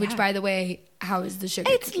choose, which, by the way, how is the sugar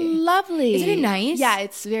It's cookie? lovely. Isn't it nice? Yeah,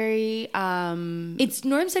 it's very... It's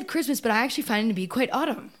Norm said Christmas, but I actually find it to be quite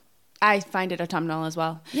autumn. I find it autumnal as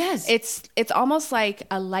well. Yes. It's almost like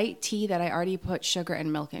a light tea that I already put sugar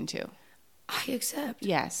and milk into. I accept.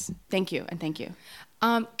 Yes. Thank you. And thank you.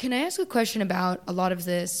 Can I ask a question about a lot of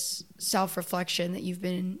this self-reflection that you've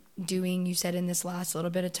been doing, you said in this last little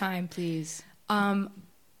bit of time? Please.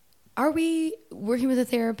 Are we working with a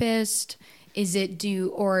therapist? Are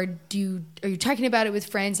you talking about it with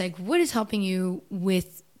friends? Like, what is helping you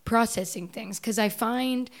with processing things? Because I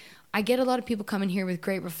find I get a lot of people coming here with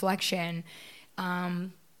great reflection,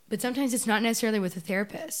 but sometimes it's not necessarily with a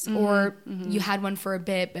therapist, or you had one for a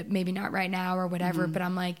bit, but maybe not right now or whatever. But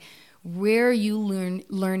I'm like, where are you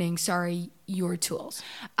learning your tools?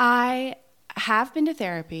 I have been to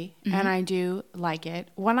therapy and I do like it.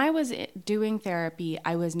 When I was doing therapy,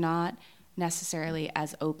 I was not necessarily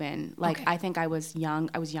as open. Like, I think I was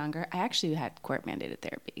younger. I actually had court mandated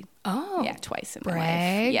therapy. Oh. Yeah, twice in my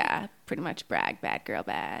Brag. life. Yeah, pretty much brag. Bad girl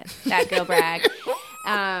brag.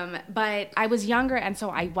 But I was younger, and so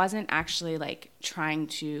I wasn't actually like trying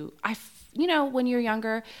to, when you're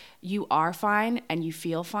younger, you are fine and you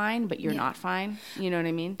feel fine, but you're not fine. You know what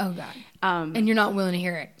I mean? Oh God. And you're not willing to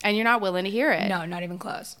hear it. And you're not willing to hear it. No, not even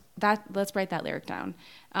close. Let's write that lyric down.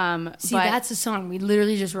 See, that's a song. We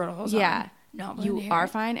literally just wrote a whole song. Yeah. Not willing to You hear are it.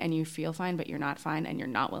 fine and you feel fine, but you're not fine and you're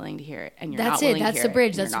not willing to hear it. And you're That's not willing it. to That's hear the it, bridge.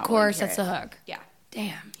 and you're That's the not willing chorus. to hear That's the it. hook. Yeah.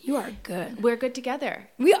 Damn, you are good. We're good together.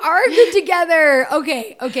 We are good together.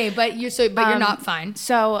 Okay, but you're not fine.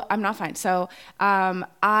 So I'm not fine. So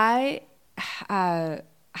I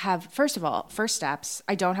have, first of all, first steps.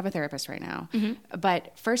 I don't have a therapist right now,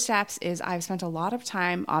 but first steps is I've spent a lot of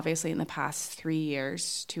time, obviously, in the past 3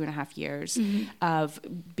 years, 2.5 years, of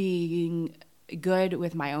being good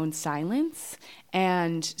with my own silence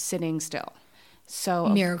and sitting still. So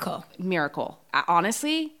miracle.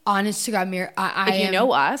 Honestly, honest to God, if you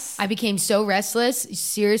know us, I became so restless.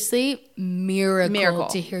 Seriously, miracle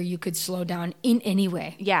to hear you could slow down in any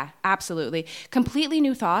way. Yeah, absolutely. Completely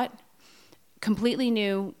new thought, completely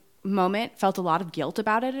new moment. Felt a lot of guilt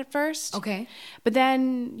about it at first. Okay. But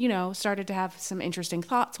then, started to have some interesting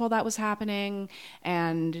thoughts while that was happening.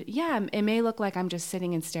 And yeah, it may look like I'm just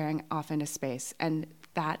sitting and staring off into space. And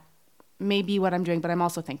that may be what I'm doing, but I'm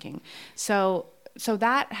also thinking. So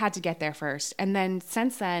that had to get there first. And then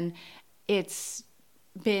since then, it's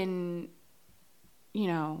been,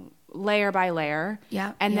 layer by layer.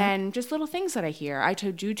 Yeah. And then just little things that I hear. I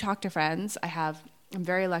do talk to friends. I'm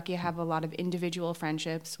very lucky. I have a lot of individual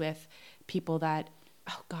friendships with people that,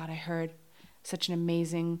 oh God, I heard such an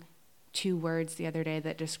amazing 2 words the other day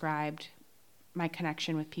that described my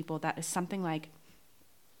connection with people. That is something like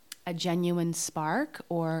a genuine spark,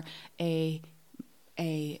 or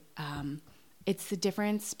it's the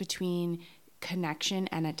difference between connection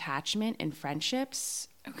and attachment in friendships.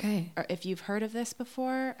 Okay. Or if you've heard of this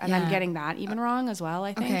before, and I'm getting that even wrong as well,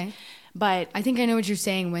 I think. Okay. But I think I know what you're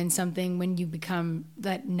saying, when you become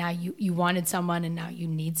that, now you wanted someone and now you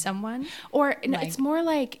need someone. Or it's more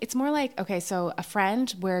like, okay, so a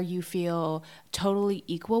friend where you feel totally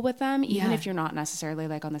equal with them, even if you're not necessarily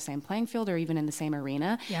like on the same playing field or even in the same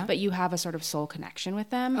arena, but you have a sort of soul connection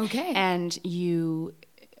with them. Okay. And you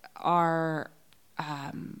are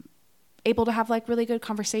able to have like really good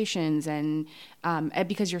conversations, and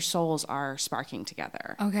because your souls are sparking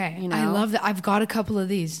together. Okay. I love that. I've got a couple of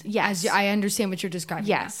these. Yes. I understand what you're describing.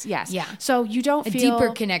 Yes. now. Yes. Yeah. So you don't A feel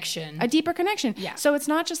deeper connection. A deeper connection. Yeah. So it's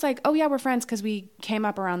not just like, oh yeah, we're friends because we came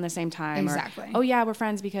up around the same time. Exactly. Or, oh yeah, we're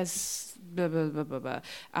friends because blah, blah, blah, blah,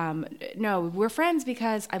 blah. No, we're friends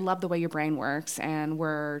because I love the way your brain works, and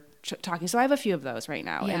we're talking. So I have a few of those right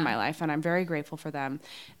now in my life, and I'm very grateful for them.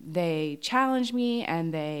 They challenge me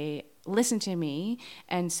and they listen to me.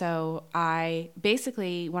 And so I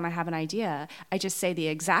basically, when I have an idea, I just say the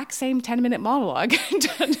exact same 10-minute monologue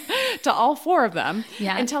to all 4 of them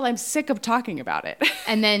Yeah. until I'm sick of talking about it.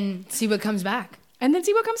 And then see what comes back. And then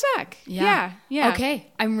see what comes back. Yeah.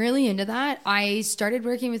 Okay. I'm really into that. I started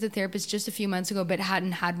working with a therapist just a few months ago, but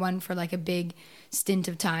hadn't had one for like a big stint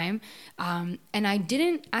of time. And I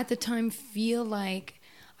didn't at the time feel like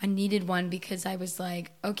I needed one because I was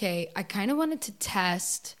like, okay, I kind of wanted to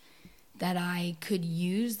test that I could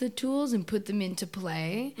use the tools and put them into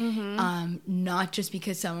play, not just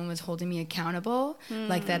because someone was holding me accountable,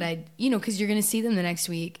 like that I'd, because you're going to see them the next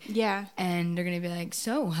week. Yeah. And they're going to be like,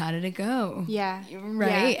 so how did it go? Yeah.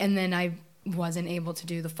 Right? Yeah. And then I wasn't able to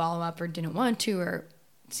do the follow-up or didn't want to or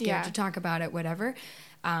scared to talk about it, whatever.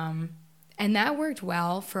 And that worked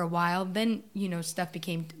well for a while. Then,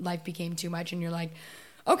 life became too much and you're like,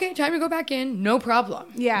 okay, time to go back in. No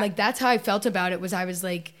problem. Yeah. Like that's how I felt about it was I was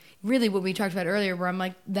like, really what we talked about earlier where I'm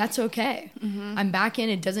like, that's okay. I'm back in.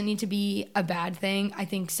 It doesn't need to be a bad thing. I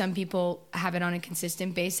think some people have it on a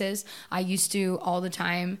consistent basis. I used to all the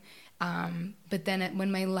time. But then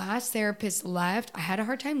when my last therapist left, I had a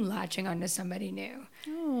hard time latching onto somebody new.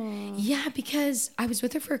 Oh. Yeah, because I was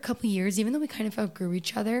with her for a couple of years, even though we kind of outgrew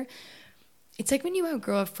each other. It's like when you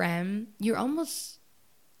outgrow a friend,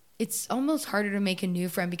 it's almost harder to make a new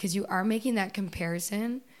friend because you are making that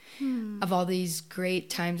comparison of all these great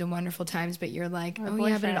times and wonderful times, but you're like,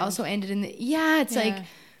 yeah, but it also ended in it's like,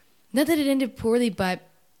 not that it ended poorly, but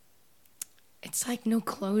it's like no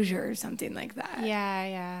closure or something like that.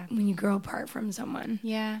 Yeah. When you grow apart from someone.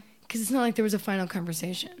 Yeah. Because it's not like there was a final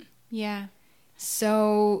conversation. Yeah.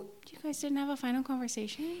 So. You guys didn't have a final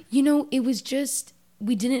conversation? It was just,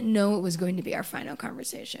 we didn't know it was going to be our final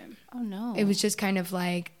conversation. Oh no. It was just kind of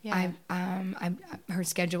like, her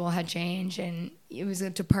schedule had changed and it was a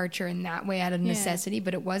departure in that way out of necessity,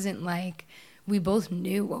 but it wasn't like we both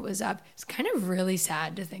knew what was up. It's kind of really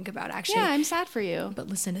sad to think about, actually. Yeah, I'm sad for you. But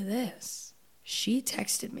listen to this. She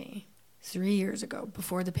texted me 3 years ago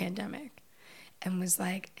before the pandemic and was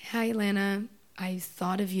like, hi, Lana, I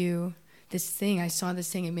thought of you. I saw this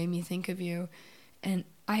thing, it made me think of you. And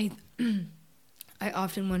I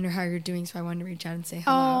often wonder how you're doing, so I wanted to reach out and say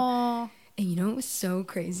hello. Aww. And it was so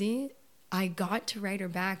crazy? I got to write her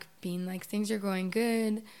back being like, things are going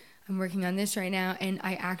good. I'm working on this right now. And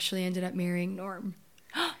I actually ended up marrying Norm.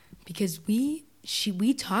 Because we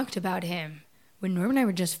talked about him when Norm and I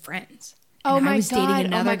were just friends. And I was dating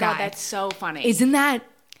another guy. God, that's so funny. Isn't that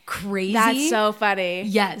crazy? That's so funny.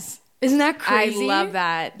 Yes. Isn't that crazy? I love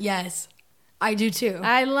that. Yes. I do too.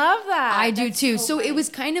 I love that. I do too. So it was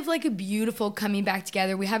kind of like a beautiful coming back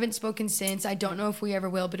together. We haven't spoken since. I don't know if we ever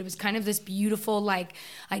will, but it was kind of this beautiful, like,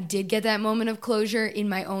 I did get that moment of closure in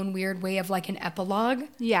my own weird way of like an epilogue.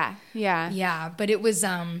 Yeah. Yeah. But it was,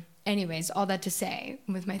 anyways, all that to say,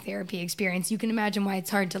 with my therapy experience, you can imagine why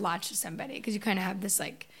it's hard to latch to somebody because you kind of have this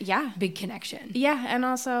like big connection. Yeah. And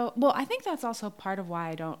also, well, I think that's also part of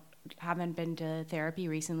why I haven't been to therapy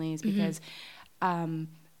recently is because,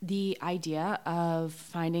 the idea of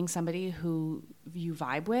finding somebody who you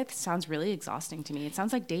vibe with sounds really exhausting to me. It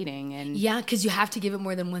sounds like dating. And yeah, because you have to give it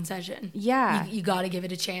more than one session. Yeah. You got to give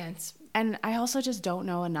it a chance. And I also just don't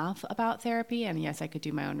know enough about therapy. And yes, I could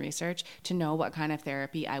do my own research to know what kind of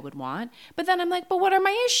therapy I would want. But then I'm like, but what are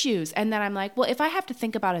my issues? And then I'm like, well, if I have to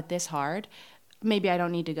think about it this hard, maybe I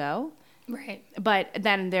don't need to go. Right. But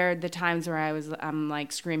then there are the times where I'm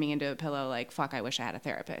like screaming into a pillow like, fuck, I wish I had a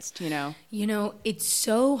therapist, it's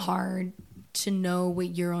so hard to know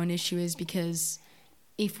what your own issue is because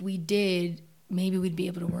if we did, maybe we'd be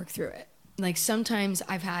able to work through it. Like sometimes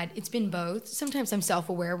it's been both. Sometimes I'm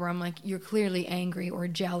self-aware where I'm like, you're clearly angry or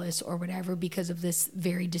jealous or whatever because of this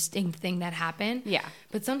very distinct thing that happened. Yeah.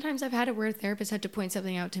 But sometimes I've had it where a therapist had to point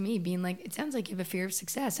something out to me being like, it sounds like you have a fear of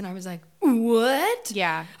success. And I was like, what?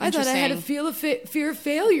 Yeah. I thought I had a fear of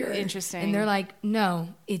failure. Interesting. And they're like,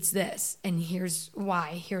 no, it's this. And here's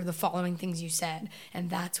why. Here are the following things you said. And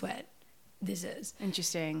that's what this is.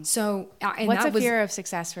 Interesting. So, and what's a fear of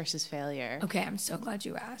success versus failure? Okay, I'm so glad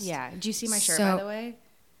you asked. Yeah. Do you see my shirt, by the way?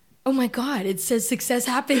 Oh my God, it says success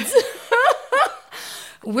happens.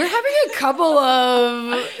 We're having a couple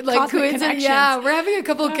of like coincidences. Yeah, we're having a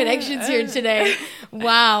couple of connections here today.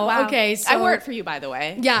 Wow. Okay, so I wore it for you, by the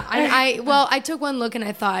way. Yeah, I took one look and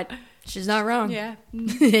I thought, she's not wrong. Yeah,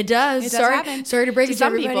 it does. It does happen. Sorry to break it to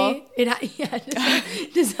some everybody. People.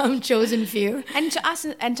 To some chosen few, and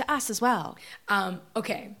to us as well.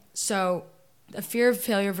 Okay, so a fear of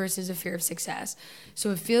failure versus a fear of success.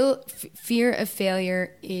 So a fear of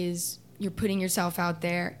failure is you're putting yourself out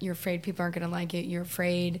there. You're afraid people aren't going to like it. You're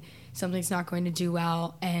afraid something's not going to do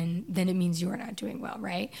well, and then it means you're not doing well,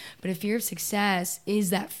 right? But a fear of success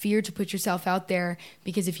is that fear to put yourself out there,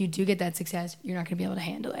 because if you do get that success, you're not going to be able to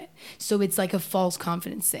handle it. So it's like a false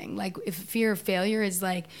confidence thing. Like if fear of failure is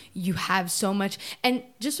like you have so much, and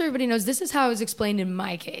just so everybody knows, this is how it was explained in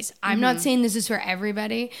my case. I'm not saying this is for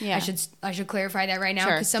everybody. Yeah. I should clarify that right now,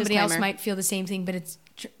 because somebody else might feel the same thing, but it's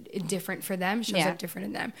different for them, shows up different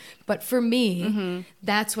in them. But for me,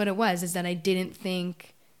 that's what it was, is that I didn't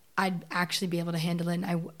think I'd actually be able to handle it,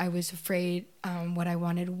 and I was afraid what I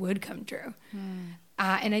wanted would come true.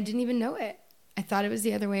 And I didn't even know it. I thought it was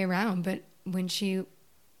the other way around, but when she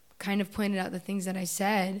kind of pointed out the things that I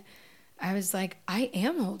said, I was like, I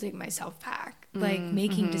am holding myself back, like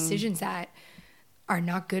making decisions that are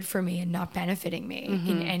not good for me and not benefiting me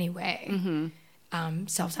in any way.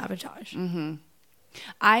 Self-sabotage.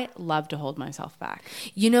 I love to hold myself back.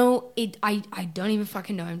 You know, I don't even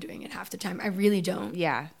fucking know I'm doing it half the time. I really don't.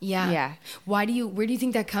 Yeah. Where do you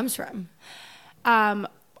think that comes from?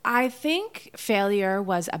 I think failure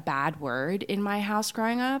was a bad word in my house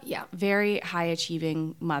growing up. Yeah. Very high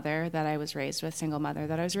achieving mother that I was raised with, single mother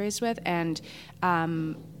that I was raised with. And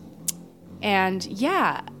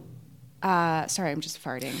yeah. Sorry, I'm just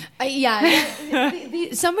farting.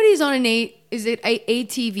 Somebody's on is it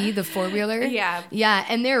ATV, the 4-wheeler? Yeah. Yeah,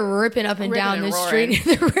 and they're ripping up and down the street.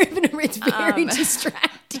 They're ripping. It's very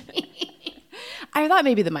distracting. I thought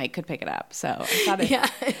maybe the mic could pick it up, so I thought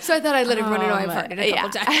so I thought I'd let everyone know I farted a couple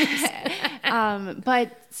times.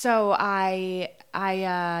 But so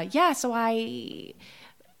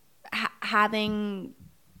having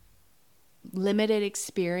limited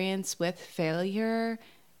experience with failure,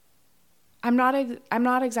 I'm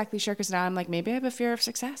not exactly sure, because now I'm like, maybe I have a fear of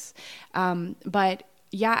success. But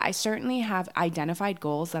yeah, I certainly have identified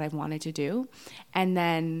goals that I've wanted to do, and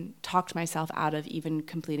then talked myself out of even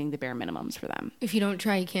completing the bare minimums for them. If you don't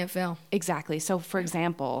try, you can't fail. Exactly. So for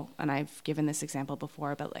example, and I've given this example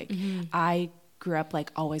before, but like I grew up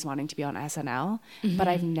like always wanting to be on SNL, but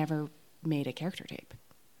I've never made a character tape.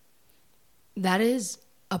 That is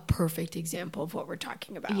a perfect example of what we're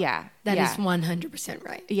talking about. Yeah. That is 100%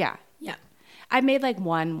 right. Yeah. Yeah. I made like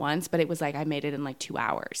one once, but it was like I made it in like 2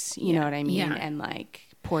 hours. You know what I mean? Yeah. And like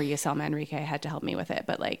poor Yasel Manrique had to help me with it,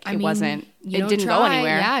 but like it go didn't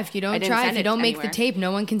anywhere. Yeah, if you don't try, if you don't make the tape,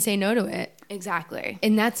 no one can say no to it. Exactly.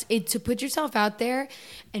 And that's it, to put yourself out there.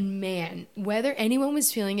 And man, whether anyone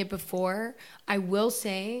was feeling it before, I will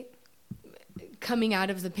say, coming out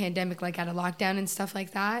of the pandemic, like out of lockdown and stuff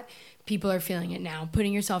like that, people are feeling it now.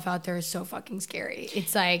 Putting yourself out there is so fucking scary.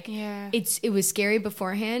 It's like, it was scary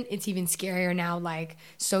beforehand. It's even scarier now, like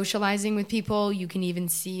socializing with people. You can even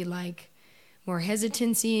see like more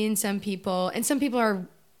hesitancy in some people. And some people are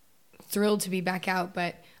thrilled to be back out,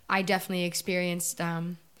 but I definitely experienced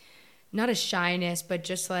not a shyness, but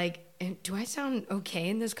just like, do I sound okay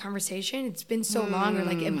in this conversation? It's been so long. Or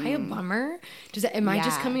like, am I a bummer? Am I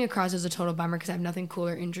just coming across as a total bummer because I have nothing cool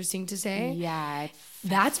or interesting to say? Yeah.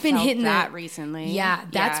 That's been hitting that recently. Yeah.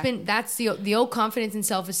 That's the old confidence and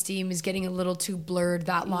self-esteem is getting a little too blurred,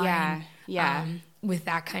 that line. Yeah. With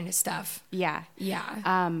that kind of stuff. Yeah. Yeah.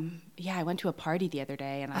 I went to a party the other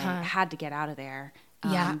day and I had to get out of there.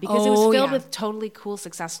 Because it was filled with totally cool,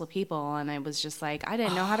 successful people, and I was just like, I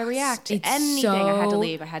didn't know how to react to anything. I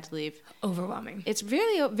had to leave. Overwhelming. It's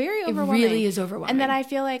really very overwhelming. It really is overwhelming. And then I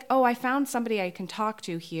feel like, I found somebody I can talk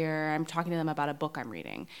to here. I'm talking to them about a book I'm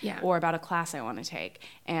reading, or about a class I want to take,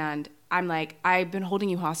 and I'm like, I've been holding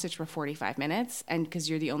you hostage for 45 minutes, and because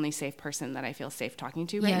you're the only safe person that I feel safe talking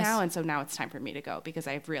to right now, and so now it's time for me to go because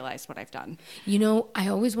I've realized what I've done. You know, I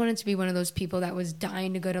always wanted to be one of those people that was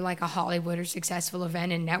dying to go to like a Hollywood or successful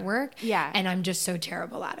event and network. Yeah. And I'm just so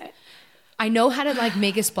terrible at it. I know how to like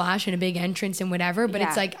make a splash and a big entrance and whatever, but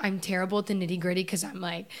it's like I'm terrible at the nitty gritty because I'm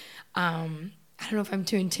like, I don't know if I'm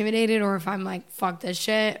too intimidated or if I'm like, fuck this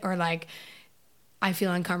shit, or like I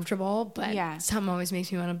feel uncomfortable, but something always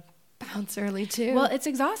makes me want to bounce early too. Well, it's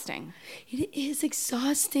exhausting. It is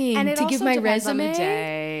exhausting. And it to also give my depends resume. On the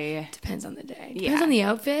day. Depends on the day. Depends on the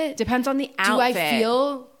outfit. Depends on the outfit. Do I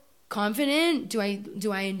feel confident? Do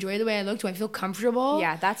I enjoy the way I look? Do I feel comfortable?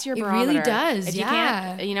 Yeah, that's your barometer. It really does. If you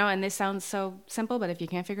can't, and this sounds so simple, but if you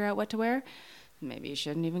can't figure out what to wear, maybe you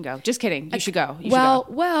shouldn't even go. Just kidding. You should go.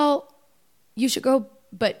 Well, you should go,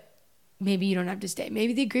 but maybe you don't have to stay.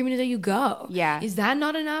 Maybe the agreement is that you go. Yeah. Is that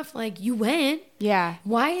not enough? Like, you went. Yeah.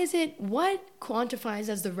 What quantifies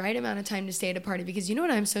as the right amount of time to stay at a party? Because you know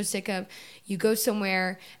what I'm so sick of? You go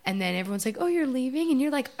somewhere and then everyone's like, oh, you're leaving? And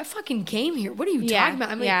you're like, I fucking came here. What are you talking about?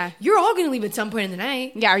 I'm like, you're all going to leave at some point in the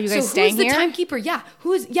night. Yeah, are you guys staying here? Who's the timekeeper? Yeah.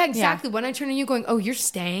 Yeah, exactly. When I turn to you going, oh, you're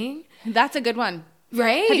staying? That's a good one.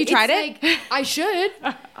 Right? Have you tried it? Like, I should.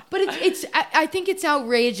 But I think it's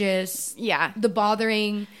outrageous. Yeah. The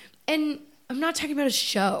bothering. And I'm not talking about a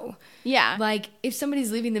show. Yeah. Like, if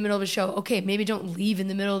somebody's leaving in the middle of a show, okay, maybe don't leave in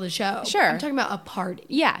the middle of the show. Sure. I'm talking about a party.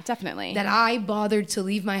 Yeah, definitely. That I bothered to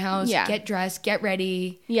leave my house, Yeah. get dressed, get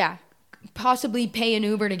ready. Yeah. Possibly pay an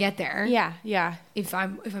Uber to get there. Yeah, yeah. If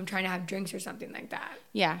I'm trying to have drinks or something like that.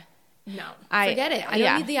 Yeah. No. Forget it. I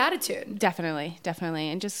don't need the attitude. Definitely.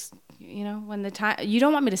 And just, when the time, you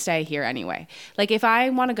don't want me to stay here anyway. Like, if I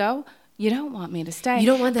want to go, you don't want me to stay. You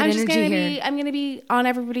don't want that energy here. I'm going to be on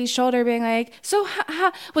everybody's shoulder being like, so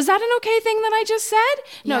was that an okay thing that I just said?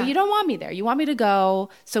 No, Yeah. you don't want me there. You want me to go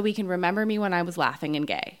so we can remember me when I was laughing and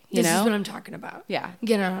gay. This is what I'm talking about. Yeah.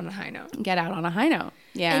 Get out on a high note. Get out on a high note.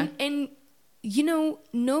 Yeah. And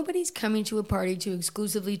nobody's coming to a party to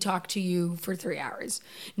exclusively talk to you for 3 hours.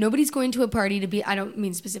 Nobody's going to a party to be, I don't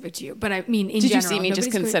mean specific to you, but I mean in general. Did you see me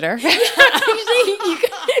just consider? Actually, you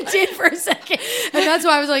did for a second. And that's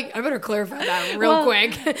why I was like, I better clarify that real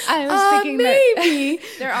quick. I was thinking maybe. that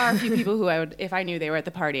there are a few people who I would, if I knew they were at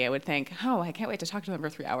the party, I would think, oh, I can't wait to talk to them for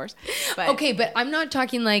 3 hours. But, Okay, but I'm not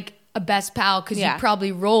talking like a best pal because Yeah. you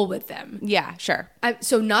probably roll with them. Yeah, sure.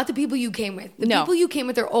 So not the people you came with. The No. people you came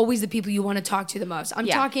with are always the people you want to talk to the most. I'm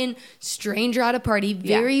Yeah. talking stranger at a party,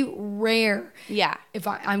 very rare. Yeah. If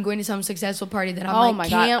I'm going to some successful party that I'm Oh like, my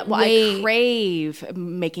can't God. Well, wait. I crave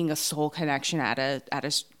making a soul connection at a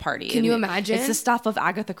party. Can you imagine? It's the stuff of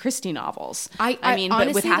Agatha Christie novels. I mean, but with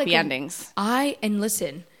honestly, happy like, endings. And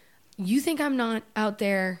listen, you think I'm not out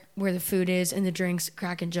there where the food is and the drinks,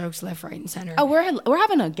 cracking jokes left, right, and center? Oh, we're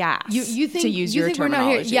having a gas. You think to use you your think we're not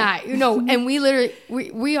here? terminology? Yeah, and we literally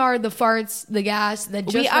we are the farts, the gas that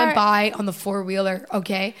just went by on the 4-wheeler.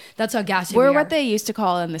 Okay, that's how gassy We're we are. what they used to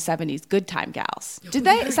call in the 70s good time gals. Did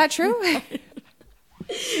they? Is that true?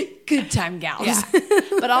 Good time gals. Yeah.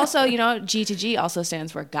 But also, G to G also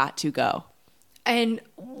stands for got to go. And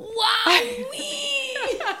wow,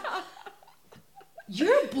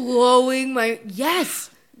 you're blowing my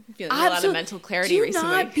Feeling a lot of mental clarity Do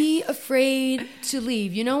recently. not be afraid to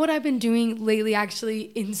leave. You know what I've been doing lately, actually,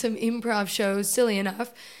 in some improv shows, silly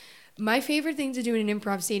enough? My favorite thing to do in an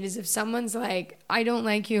improv scene is if someone's like, I don't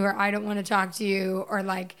like you, or I don't want to talk to you, or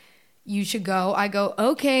like, you should go. I go,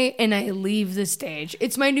 okay, and I leave the stage.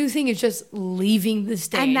 It's my new thing. It's just leaving the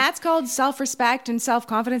stage. And that's called self-respect and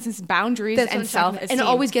self-confidence and boundaries That's what and I'm talking about. self-esteem. And it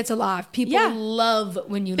always gets a laugh. People Yeah. love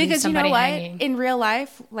when you leave Because somebody you know what? hanging. In real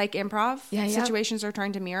life, like improv, Yeah. situations are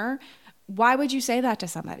turned to mirror. Why would you say that to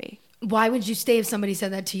somebody? Why would you stay if somebody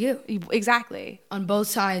said that to you? Exactly. On both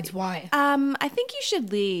sides, why? I think you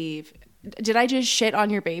should leave. Did I just shit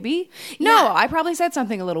on your baby? No, Yeah. I probably said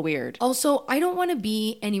something a little weird. Also, I don't want to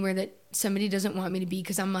be anywhere that somebody doesn't want me to be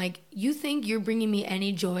because I'm like, you think you're bringing me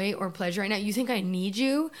any joy or pleasure right now? You think I need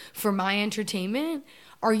you for my entertainment?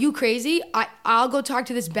 Are you crazy? I'll go talk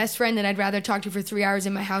to this best friend that I'd rather talk to for 3 hours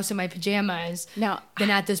in my house in my pajamas than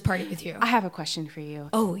at this party with you. I have a question for you.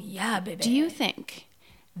 Oh, yeah, baby. Do you think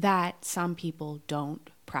that some people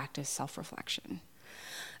don't practice self-reflection?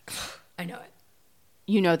 I know it.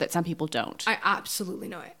 You know that some people don't. I absolutely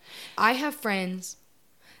know it. I have friends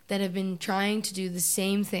that have been trying to do the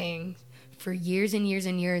same thing for years and years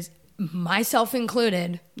and years, myself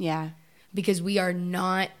included. Yeah. Because we are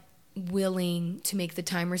not willing to make the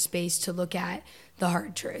time or space to look at the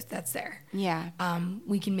hard truth that's there. Yeah.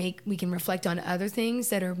 We can reflect on other things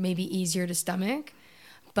that are maybe easier to stomach,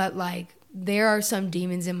 but like there are some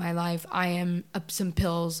demons in my life. I am some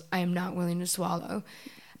pills I am not willing to swallow.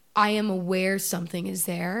 I am aware something is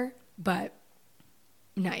there, but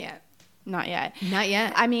not yet. Not yet. Not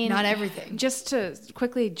yet. I mean, not everything. Just to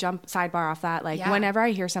quickly jump sidebar off that, like Yeah. whenever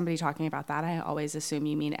I hear somebody talking about that, I always assume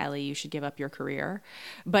you mean, Ellie, you should give up your career.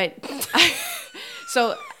 But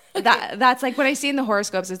so that's like when I see in the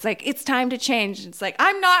horoscopes, it's like, it's time to change. It's like,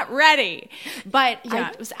 I'm not ready. But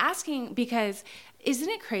Yeah. I was asking because isn't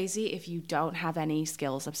it crazy if you don't have any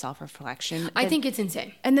skills of self-reflection? I think it's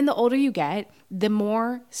insane. And then the older you get, the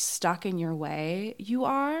more stuck in your way you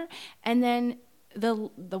are. And then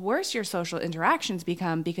the worse your social interactions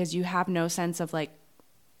become because you have no sense of like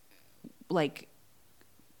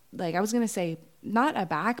I was going to say not a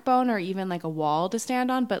backbone or even like a wall to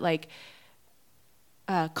stand on, but like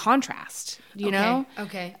contrast, you know?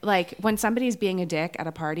 Okay. Like when somebody's being a dick at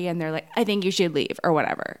a party and they're like, I think you should leave or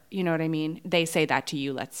whatever, you know what I mean? They say that to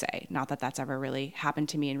you, let's say. Not that that's ever really happened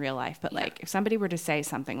to me in real life, but like if somebody were to say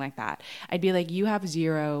something like that, I'd be like, you have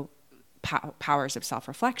zero powers of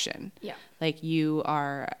self-reflection. Yeah. Like you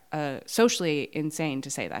are socially insane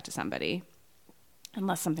to say that to somebody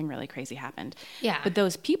unless something really crazy happened. Yeah. But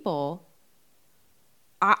those people,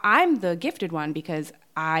 I'm the gifted one because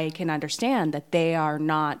I can understand that they are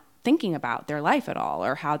not thinking about their life at all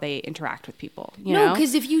or how they interact with people. You know?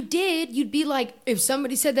 because if you did, you'd be like, if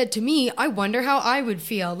somebody said that to me, I wonder how I would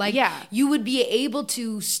feel. Like, you would be able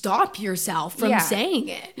to stop yourself from saying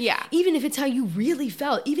it. Yeah. Even if it's how you really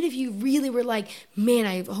felt. Even if you really were like, man,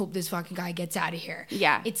 I hope this fucking guy gets out of here.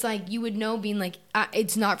 Yeah. It's like, you would know being like,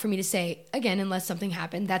 it's not for me to say, again, unless something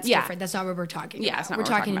happened. That's different. That's not what we're talking about. It's not we're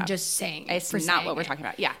what we're talking about. just saying it. It's not what we're talking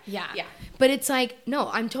about. Yeah. But it's like,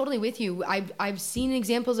 no, I'm totally with you. I've seen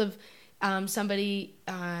examples of somebody,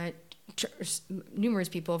 numerous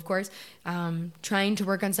people, of course, trying to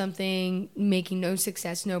work on something, making no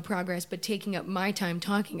success, no progress, but taking up my time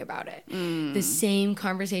talking about it. The same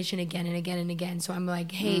conversation again and again and again. So I'm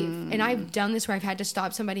like, hey, and I've done this where I've had to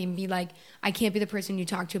stop somebody and be like, I can't be the person you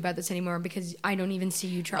talk to about this anymore because I don't even see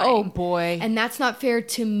you trying. Oh, boy. And that's not fair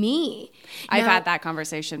to me. I've had that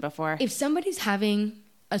conversation before. If somebody's having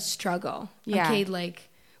a struggle, okay, like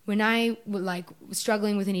when I was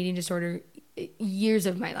struggling with an eating disorder years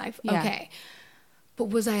of my life, okay, but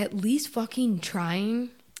was I at least fucking trying?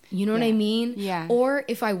 You know what I mean? Yeah. Or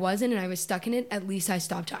if I wasn't and I was stuck in it, at least I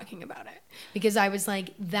stopped talking about it. Because I was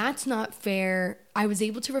like, that's not fair. I was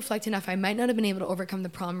able to reflect enough. I might not have been able to overcome the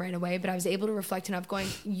problem right away, but I was able to reflect enough going,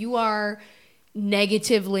 you are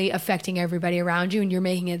negatively affecting everybody around you and you're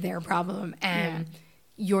making it their problem. And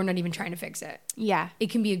you're not even trying to fix it. Yeah. It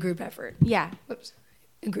can be a group effort. Yeah. Whoops.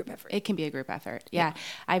 A group effort. It can be a group effort. Yeah.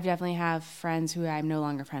 I definitely have friends who I'm no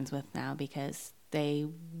longer friends with now because they,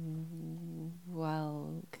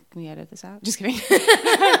 well, can we edit this out? Just kidding.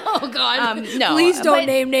 Oh God. No. Please don't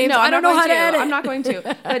name names. No, I don't know how to edit. I'm not going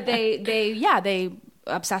to. But they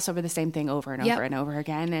obsess over the same thing over and over and over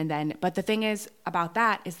again. And then, but the thing is about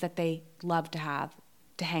that is that they love to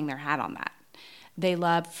hang their hat on that. They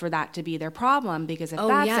love for that to be their problem because if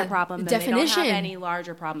that's their problem, then they don't have any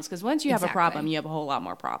larger problems. Because once you have a problem, you have a whole lot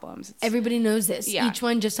more problems. Everybody knows this. Yeah. Each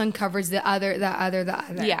one just uncovers the other.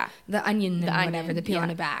 Yeah. The onion and whatever, the peel on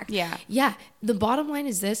the back. Yeah. Yeah. The bottom line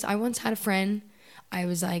is this. I once had a friend. I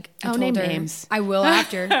was like, I told name her, names. I will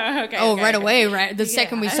after. Right away, right? The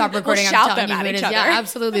second we stop recording, we'll I'm shout telling them you at who it each is. other. Yeah,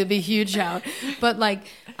 absolutely. It'd be a huge shout. But like,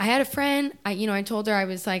 I had a friend, I told her, I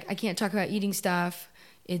was like, I can't talk about eating stuff.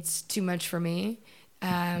 It's too much for me.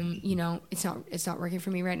 It's not working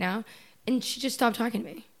for me right now. And she just stopped talking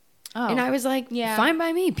to me. Oh. And I was like, fine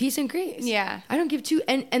by me, peace and grace. Yeah. I don't give two.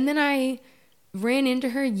 And then I ran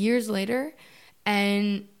into her years later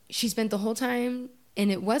and she spent the whole time, and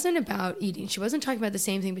it wasn't about eating. She wasn't talking about the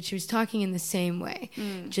same thing, but she was talking in the same way.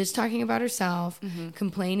 Just talking about herself,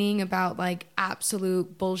 complaining about like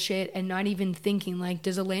absolute bullshit and not even thinking like,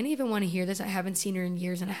 does Elena even want to hear this? I haven't seen her in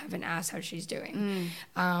years and I haven't asked how she's doing.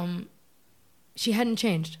 She hadn't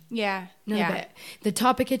changed. Yeah. None of it. The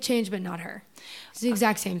topic had changed, but not her. It's the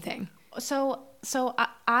exact same thing. So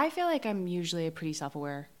I feel like I'm usually a pretty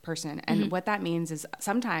self-aware person. And what that means is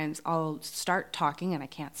sometimes I'll start talking and I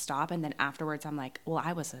can't stop. And then afterwards I'm like, well,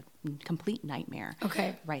 I was a complete nightmare.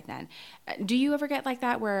 Okay. Right then. Do you ever get like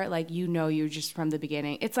that where like, you're just from the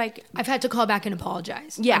beginning? It's like. I've had to call back and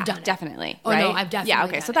apologize. Yeah, I've done it. definitely. Oh, right? no, I've definitely Yeah,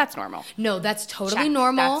 okay, done so it. that's normal. No, that's totally Check.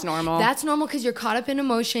 normal. That's normal. That's normal because you're caught up in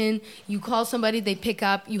emotion. You call somebody, they pick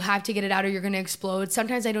up. You have to get it out or you're going to explode.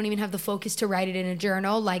 Sometimes I don't even have the focus to write it in a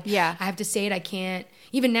journal. Like, I have to say it. I can't.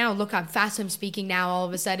 Even now, look, I'm fast. I'm speaking now. All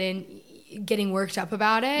of a sudden, getting worked up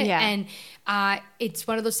about it. Yeah. And it's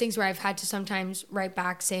one of those things where I've had to sometimes write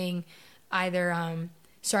back saying either,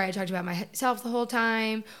 sorry, I talked about myself the whole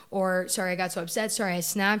time, or sorry, I got so upset. Sorry, I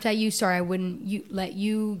snapped at you. Sorry, I wouldn't let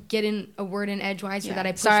you get in a word in edgewise so that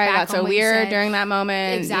I pushed sorry, back I got so on what you weird said. during that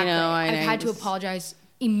moment. Exactly. I've had to just apologize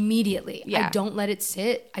immediately. Yeah. I don't let it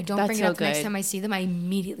sit. I don't That's bring it so up the next good. time I see them. I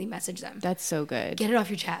immediately message them. That's so good. Get it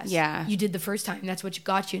off your chest. Yeah. You did the first time. That's what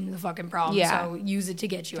got you into the fucking problem. Yeah. So use it to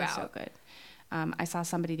get you That's out. so good. I saw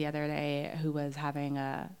somebody the other day who was having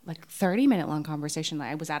a 30-minute long conversation.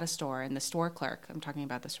 I was at a store and the store clerk, I'm talking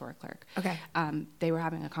about the store clerk. Okay. They were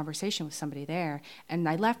having a conversation with somebody there, and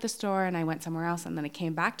I left the store and I went somewhere else, and then I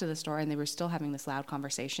came back to the store and they were still having this loud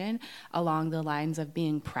conversation along the lines of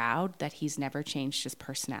being proud that he's never changed his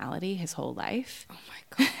personality his whole life. Oh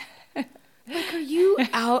my God. Like, are you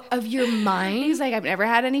out of your mind? He's like, I've never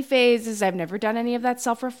had any phases. I've never done any of that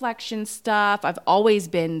self-reflection stuff. I've always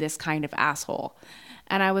been this kind of asshole.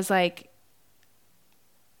 And I was like,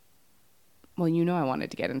 well, I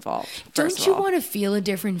wanted to get involved. Don't you want to feel a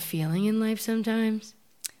different feeling in life sometimes?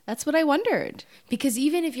 That's what I wondered. Because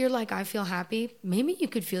even if you're like, I feel happy, maybe you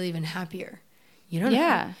could feel even happier. You don't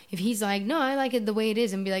know. If he's like, no, I like it the way it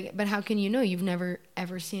is, and be like, but how can you know? You've never,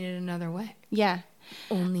 ever seen it another way. Yeah.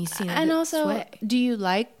 only seen it And this also, way. do you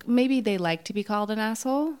like, maybe they like to be called an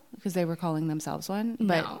asshole because they were calling themselves one,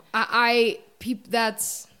 but No,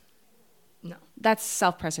 that's no. that's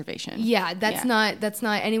self-preservation. Yeah, that's not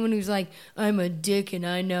anyone who's like, I'm a dick and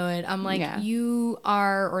I know it. I'm like, you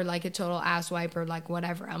are, or like a total asswipe or like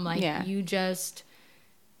whatever. I'm like,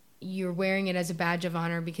 you're wearing it as a badge of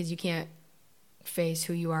honor because you can't face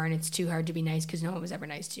who you are, and it's too hard to be nice because no one was ever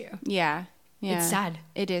nice to you. Yeah. It's sad.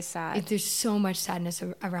 It is sad. There's so much sadness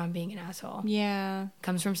around being an asshole. Yeah.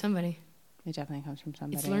 Comes from somebody. It definitely comes from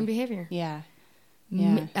somebody. It's learned behavior. Yeah.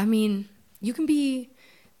 I mean, you can be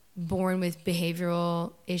born with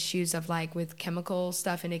behavioral issues of like with chemical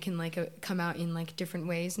stuff, and it can like come out in like different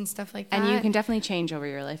ways and stuff like that. And you can definitely change over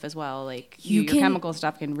your life as well. Like your chemical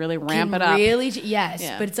stuff can really ramp it up. Yes.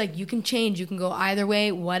 But it's like you can change. You can go either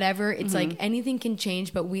way, whatever. It's like anything can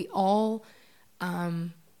change, but we all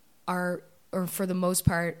are, or for the most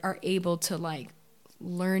part, are able to like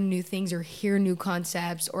learn new things or hear new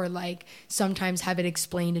concepts or like sometimes have it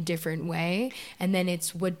explained a different way. And then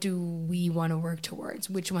it's, what do we want to work towards?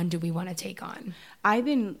 Which one do we want to take on? I've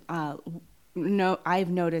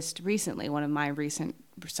noticed recently, one of my recent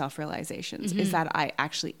self-realizations is that I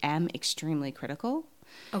actually am extremely critical.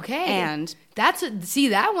 Okay. And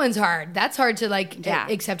that one's hard. That's hard to like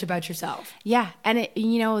accept about yourself. Yeah. And it,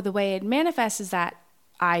 the way it manifests is that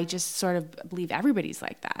I just sort of believe everybody's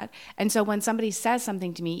like that. And so when somebody says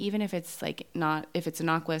something to me, even if it's like if it's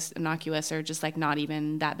innocuous or just like not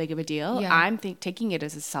even that big of a deal, I'm taking it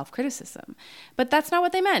as a self-criticism. But that's not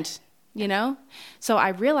what they meant, So I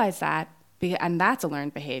realized that, and that's a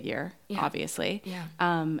learned behavior, obviously. Yeah.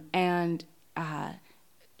 And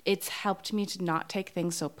it's helped me to not take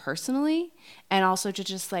things so personally, and also to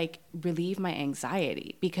just like relieve my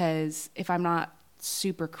anxiety, because if I'm not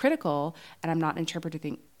super critical and I'm not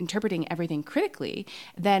interpreting everything critically,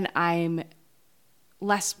 then I'm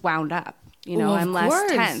less wound up. I'm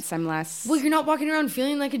less tense. I'm less. Well, you're not walking around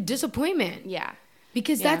feeling like a disappointment. Yeah,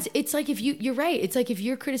 because it's like if you're right. It's like if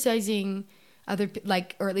you're criticizing other,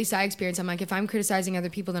 like, or at least I experience, I'm like, if I'm criticizing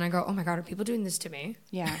other people, then I go, oh my God, are people doing this to me?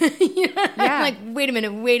 Yeah. I'm like, wait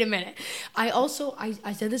a minute.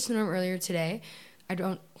 I said this to Norm earlier today. I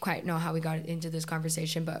don't quite know how we got into this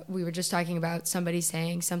conversation, but we were just talking about somebody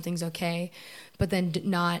saying something's okay, but then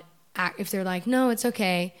not act. If they're like, no, it's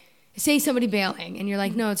okay. Say somebody bailing and you're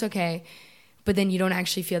like, no, it's okay. But then you don't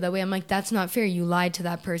actually feel that way. I'm like, that's not fair. You lied to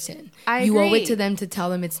that person. You owe it to them to tell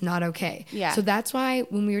them it's not okay. Yeah. So that's why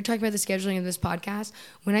when we were talking about the scheduling of this podcast,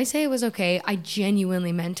 when I say it was okay, I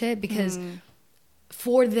genuinely meant it, because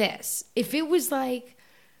for this, if it was like,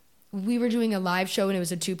 we were doing a live show and it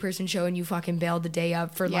was a 2-person show and you fucking bailed the day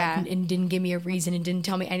up for like, and didn't give me a reason and didn't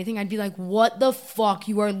tell me anything, I'd be like, what the fuck?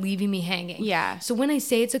 You are leaving me hanging. Yeah. So when I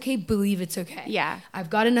say it's okay, believe it's okay. Yeah. I've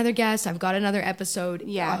got another guest. I've got another episode.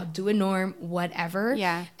 Yeah. I'll do a Norm, whatever.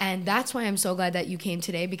 Yeah. And that's why I'm so glad that you came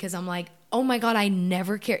today, because I'm like, oh my God, I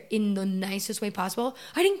never care, in the nicest way possible.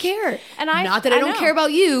 I didn't care. And not that I don't care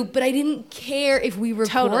about you, but I didn't care if we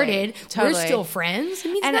recorded. Totally. We're still friends.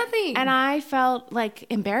 It means nothing. And I felt like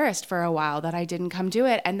embarrassed for a while that I didn't come do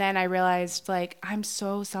it. And then I realized, like, I'm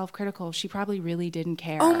so self-critical. She probably really didn't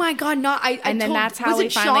care. Oh my God, that's how we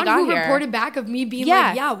finally Sean got who here. reported back of me being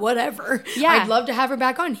like, yeah, whatever. Yeah. I'd love to have her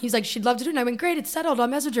back on. He's like, she'd love to do it. And I went, great, it's settled. I'll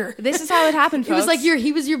message her. This is how it happened, folks. It was like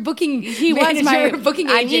he was your booking He manager, was my booking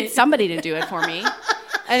agent. I need somebody to do it for me.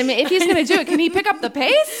 I mean, if he's going to do it, can he pick up the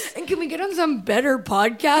pace? And can we get on some better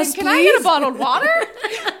podcasts, Can I get a bottled water?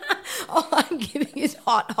 All I'm giving is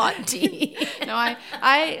hot tea. No, I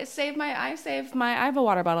have a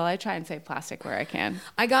water bottle. I try and save plastic where I can.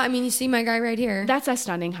 You see my guy right here. That's a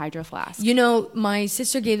stunning Hydro Flask. My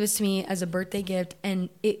sister gave this to me as a birthday gift, and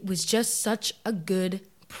it was just such a good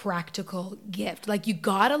practical gift. Like, you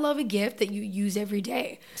gotta love a gift that you use every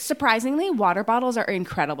day. Surprisingly, water bottles are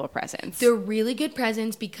incredible presents. They're really good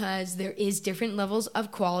presents because there is different levels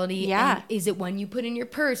of quality. Yeah. And is it one you put in your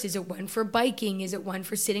purse? Is it one for biking? Is it one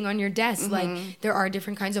for sitting on your desk? Mm-hmm. Like, there are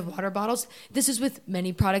different kinds of water bottles. This is with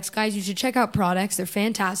many products, guys. You should check out products. They're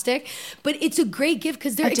fantastic. But it's a great gift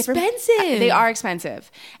because they're expensive. They are expensive.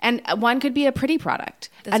 And one could be a pretty product.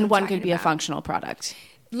 That's and what I'm one could be talking a about. functional product.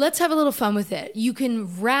 Let's have a little fun with it. You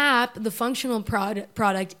can wrap the functional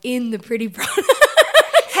product in the pretty product.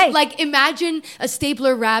 Hey. Like, imagine a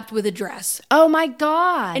stapler wrapped with a dress. Oh my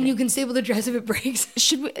God. And you can staple the dress if it breaks.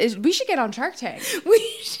 We should get on Shark Tank. We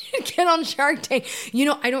should get on Shark Tank.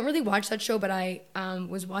 I don't really watch that show, but I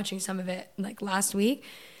was watching some of it like last week,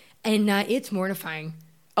 and it's mortifying.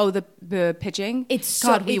 Oh, the pitching.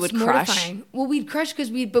 We would mortifying. Crush. Well, we'd crush because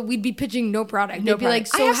we'd be pitching no product. No They'd be like,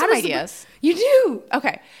 so I have how some ideas. You do.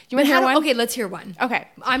 Okay. You want to hear one? Okay, let's hear one. Okay.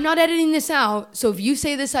 I'm not editing this out. So if you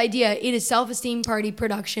say this idea, it is Self-Esteem Party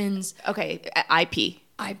Productions. Okay. IP.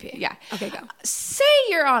 Yeah. Okay, go. Say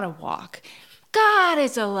you're on a walk. God,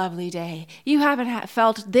 it's a lovely day. You haven't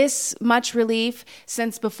felt this much relief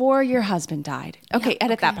since before your husband died. Okay,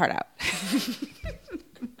 edit that part out.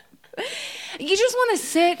 You just want to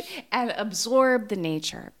sit and absorb the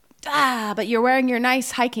nature. But you're wearing your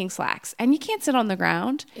nice hiking slacks and you can't sit on the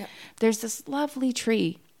ground. Yep. There's this lovely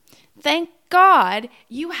tree. Thank God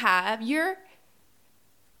you have your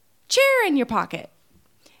chair in your pocket.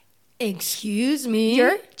 Excuse me?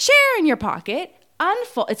 Your chair in your pocket.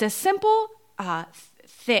 Unfold. It's a simple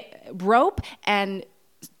rope and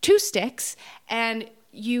 2 sticks, and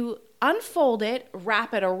you unfold it,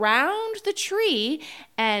 wrap it around the tree,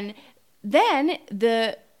 and then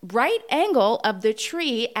the right angle of the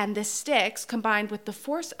tree and the sticks combined with the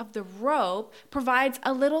force of the rope provides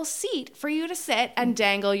a little seat for you to sit and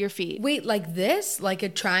dangle your feet. Wait, like this? Like a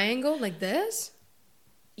triangle like this?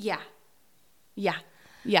 Yeah.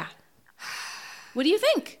 What do you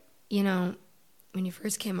think? You know, when you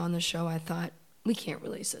first came on the show, I thought, we can't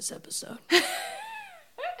release this episode.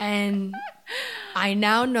 And I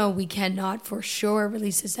now know we cannot for sure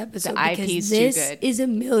release this episode because this is $1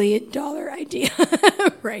 million idea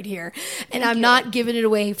right here. And I'm not giving it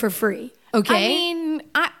away for free. Okay? I mean,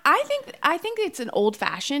 I think it's an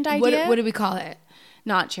old-fashioned idea. What do we call it?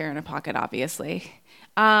 Not chair in a pocket, obviously.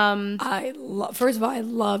 First of all, I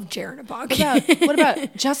love chair in a pocket. What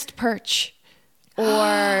about just perch?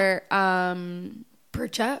 Or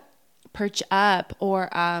perch up? Perch up, or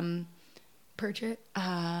perch it.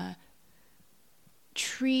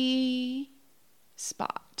 Tree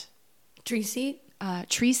spot. Tree seat.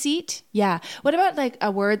 Tree seat. Yeah. What about like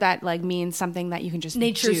a word that like means something that you can just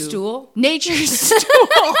nature do? Stool. Nature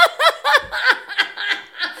stool.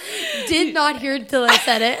 Did not hear it till I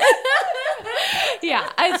said it.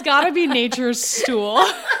 Yeah, it's got to be nature's stool.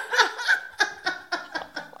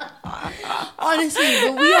 Honestly,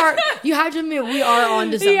 but you have to admit, we are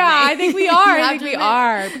on to something. Yeah, I think we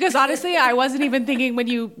are. Because honestly, I wasn't even thinking when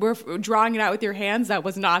you were drawing it out with your hands, that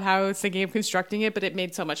was not how I was thinking of constructing it, but it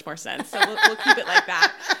made so much more sense. So we'll keep it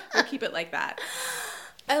like that.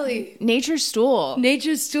 Ellie. Nature's stool.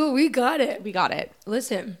 We got it.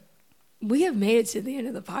 Listen, we have made it to the end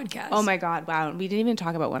of the podcast. Oh my God, wow. We didn't even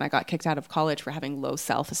talk about when I got kicked out of college for having low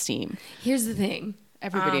self-esteem. Here's the thing.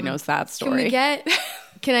 Everybody knows that story.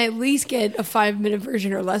 Can I at least get a 5-minute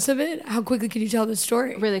version or less of it? How quickly can you tell the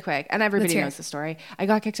story? Really quick. And everybody knows the story. I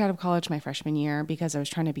got kicked out of college my freshman year because I was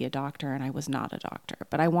trying to be a doctor and I was not a doctor.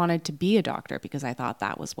 But I wanted to be a doctor because I thought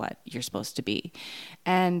that was what you're supposed to be.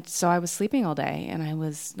 And so I was sleeping all day and I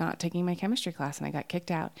was not taking my chemistry class and I got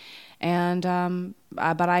kicked out. And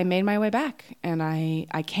but I made my way back and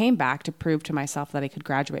I came back to prove to myself that I could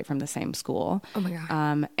graduate from the same school. Oh my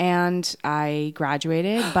God. And I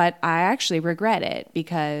graduated, but I actually regret it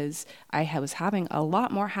because I was having a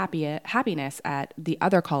lot more happiness at the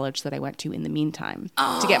other college that I went to in the meantime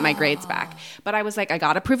to get my grades back. But I was like, I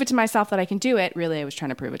got to prove it to myself that I can do it. Really, I was trying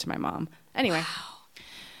to prove it to my mom. Anyway. Wow.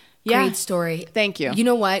 Yeah. Great story. Thank you. You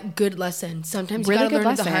know what? Good lesson. Sometimes you gotta learn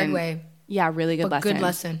it the hard way. Yeah, really good lesson. Good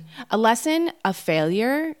lesson. A lesson of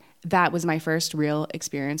failure. That was my first real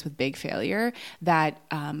experience with big failure that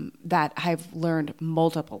I've learned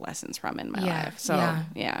multiple lessons from in my life. So,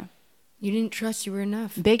 yeah. You didn't trust you were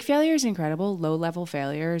enough. Big failure is incredible. Low-level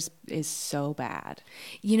failures is so bad.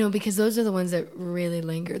 You know, because those are the ones that really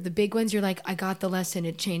linger. The big ones, you're like, I got the lesson.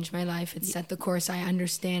 It changed my life. It set the course. I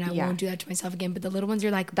understand. I won't do that to myself again. But the little ones,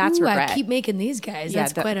 you're like, that's regret. I keep making these guys.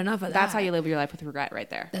 That's quite enough of that. That's how you live your life with regret right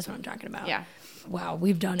there. That's what I'm talking about. Yeah. Wow,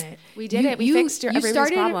 we've done it. We did it. We fixed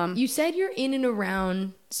everybody's problem. You said you're in and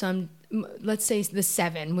around some, let's say the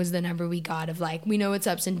 7 was the number we got of like, we know it's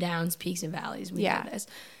ups and downs, peaks and valleys. We know this.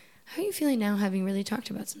 How are you feeling now, having really talked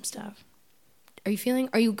about some stuff? Are you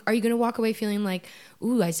going to walk away feeling like,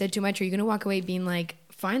 ooh, I said too much? Or are you going to walk away being like,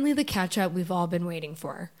 finally the catch up we've all been waiting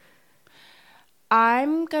for?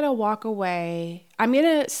 I'm going to walk away. I'm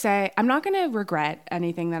going to say, I'm not going to regret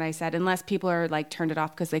anything that I said unless people are like turned it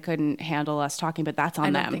off because they couldn't handle us talking, but that's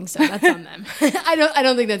on them. I don't think so. That's on them. I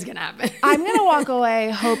don't think that's going to happen. I'm going to walk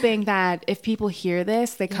away hoping that if people hear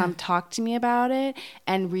this, they come talk to me about it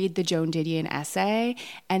and read the Joan Didion essay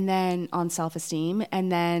and then on self-esteem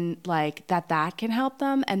and then like that can help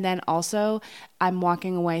them. And then also I'm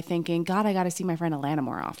walking away thinking, God, I got to see my friend Alana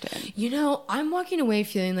more often. You know, I'm walking away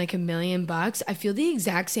feeling like $1 million. I feel the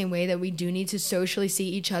exact same way that we do need to social socially see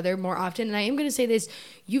each other more often. And I am going to say this,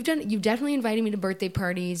 you've definitely invited me to birthday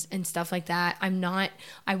parties and stuff like that.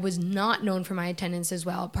 I was not known for my attendance as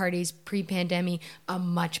well at parties pre-pandemic.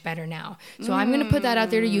 I'm much better now. So I'm going to put that out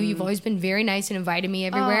there to you. You've always been very nice and invited me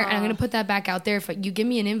everywhere. And I'm going to put that back out there. If you give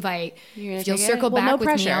me an invite, if you'll circle back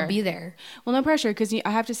with me, I'll be there. Well, no pressure. Because I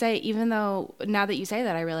have to say, even though now that you say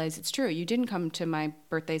that, I realize it's true. You didn't come to my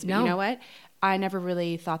birthdays, but you know what? I never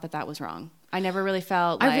really thought that was wrong. I never really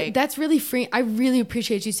felt like... That's really free. I really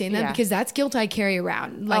appreciate you saying that because that's guilt I carry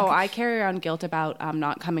around. Like, I carry around guilt about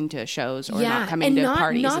not coming to shows or not coming to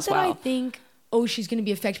parties as well. Not that I think, she's going to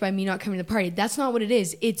be affected by me not coming to the party. That's not what it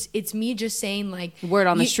is. It's me just saying, like... Word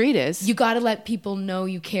on the street is... You got to let people know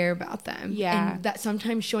you care about them. Yeah. And that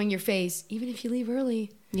sometimes showing your face, even if you leave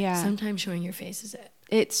early, sometimes showing your face is it.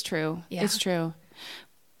 It's true. Yeah. It's true.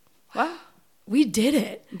 Well... We did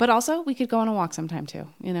it. But also, we could go on a walk sometime too,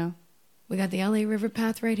 you know? We got the LA River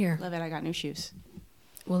Path right here. Love it. I got new shoes.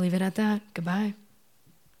 We'll leave it at that. Goodbye.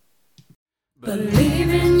 Believe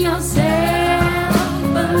in yourself.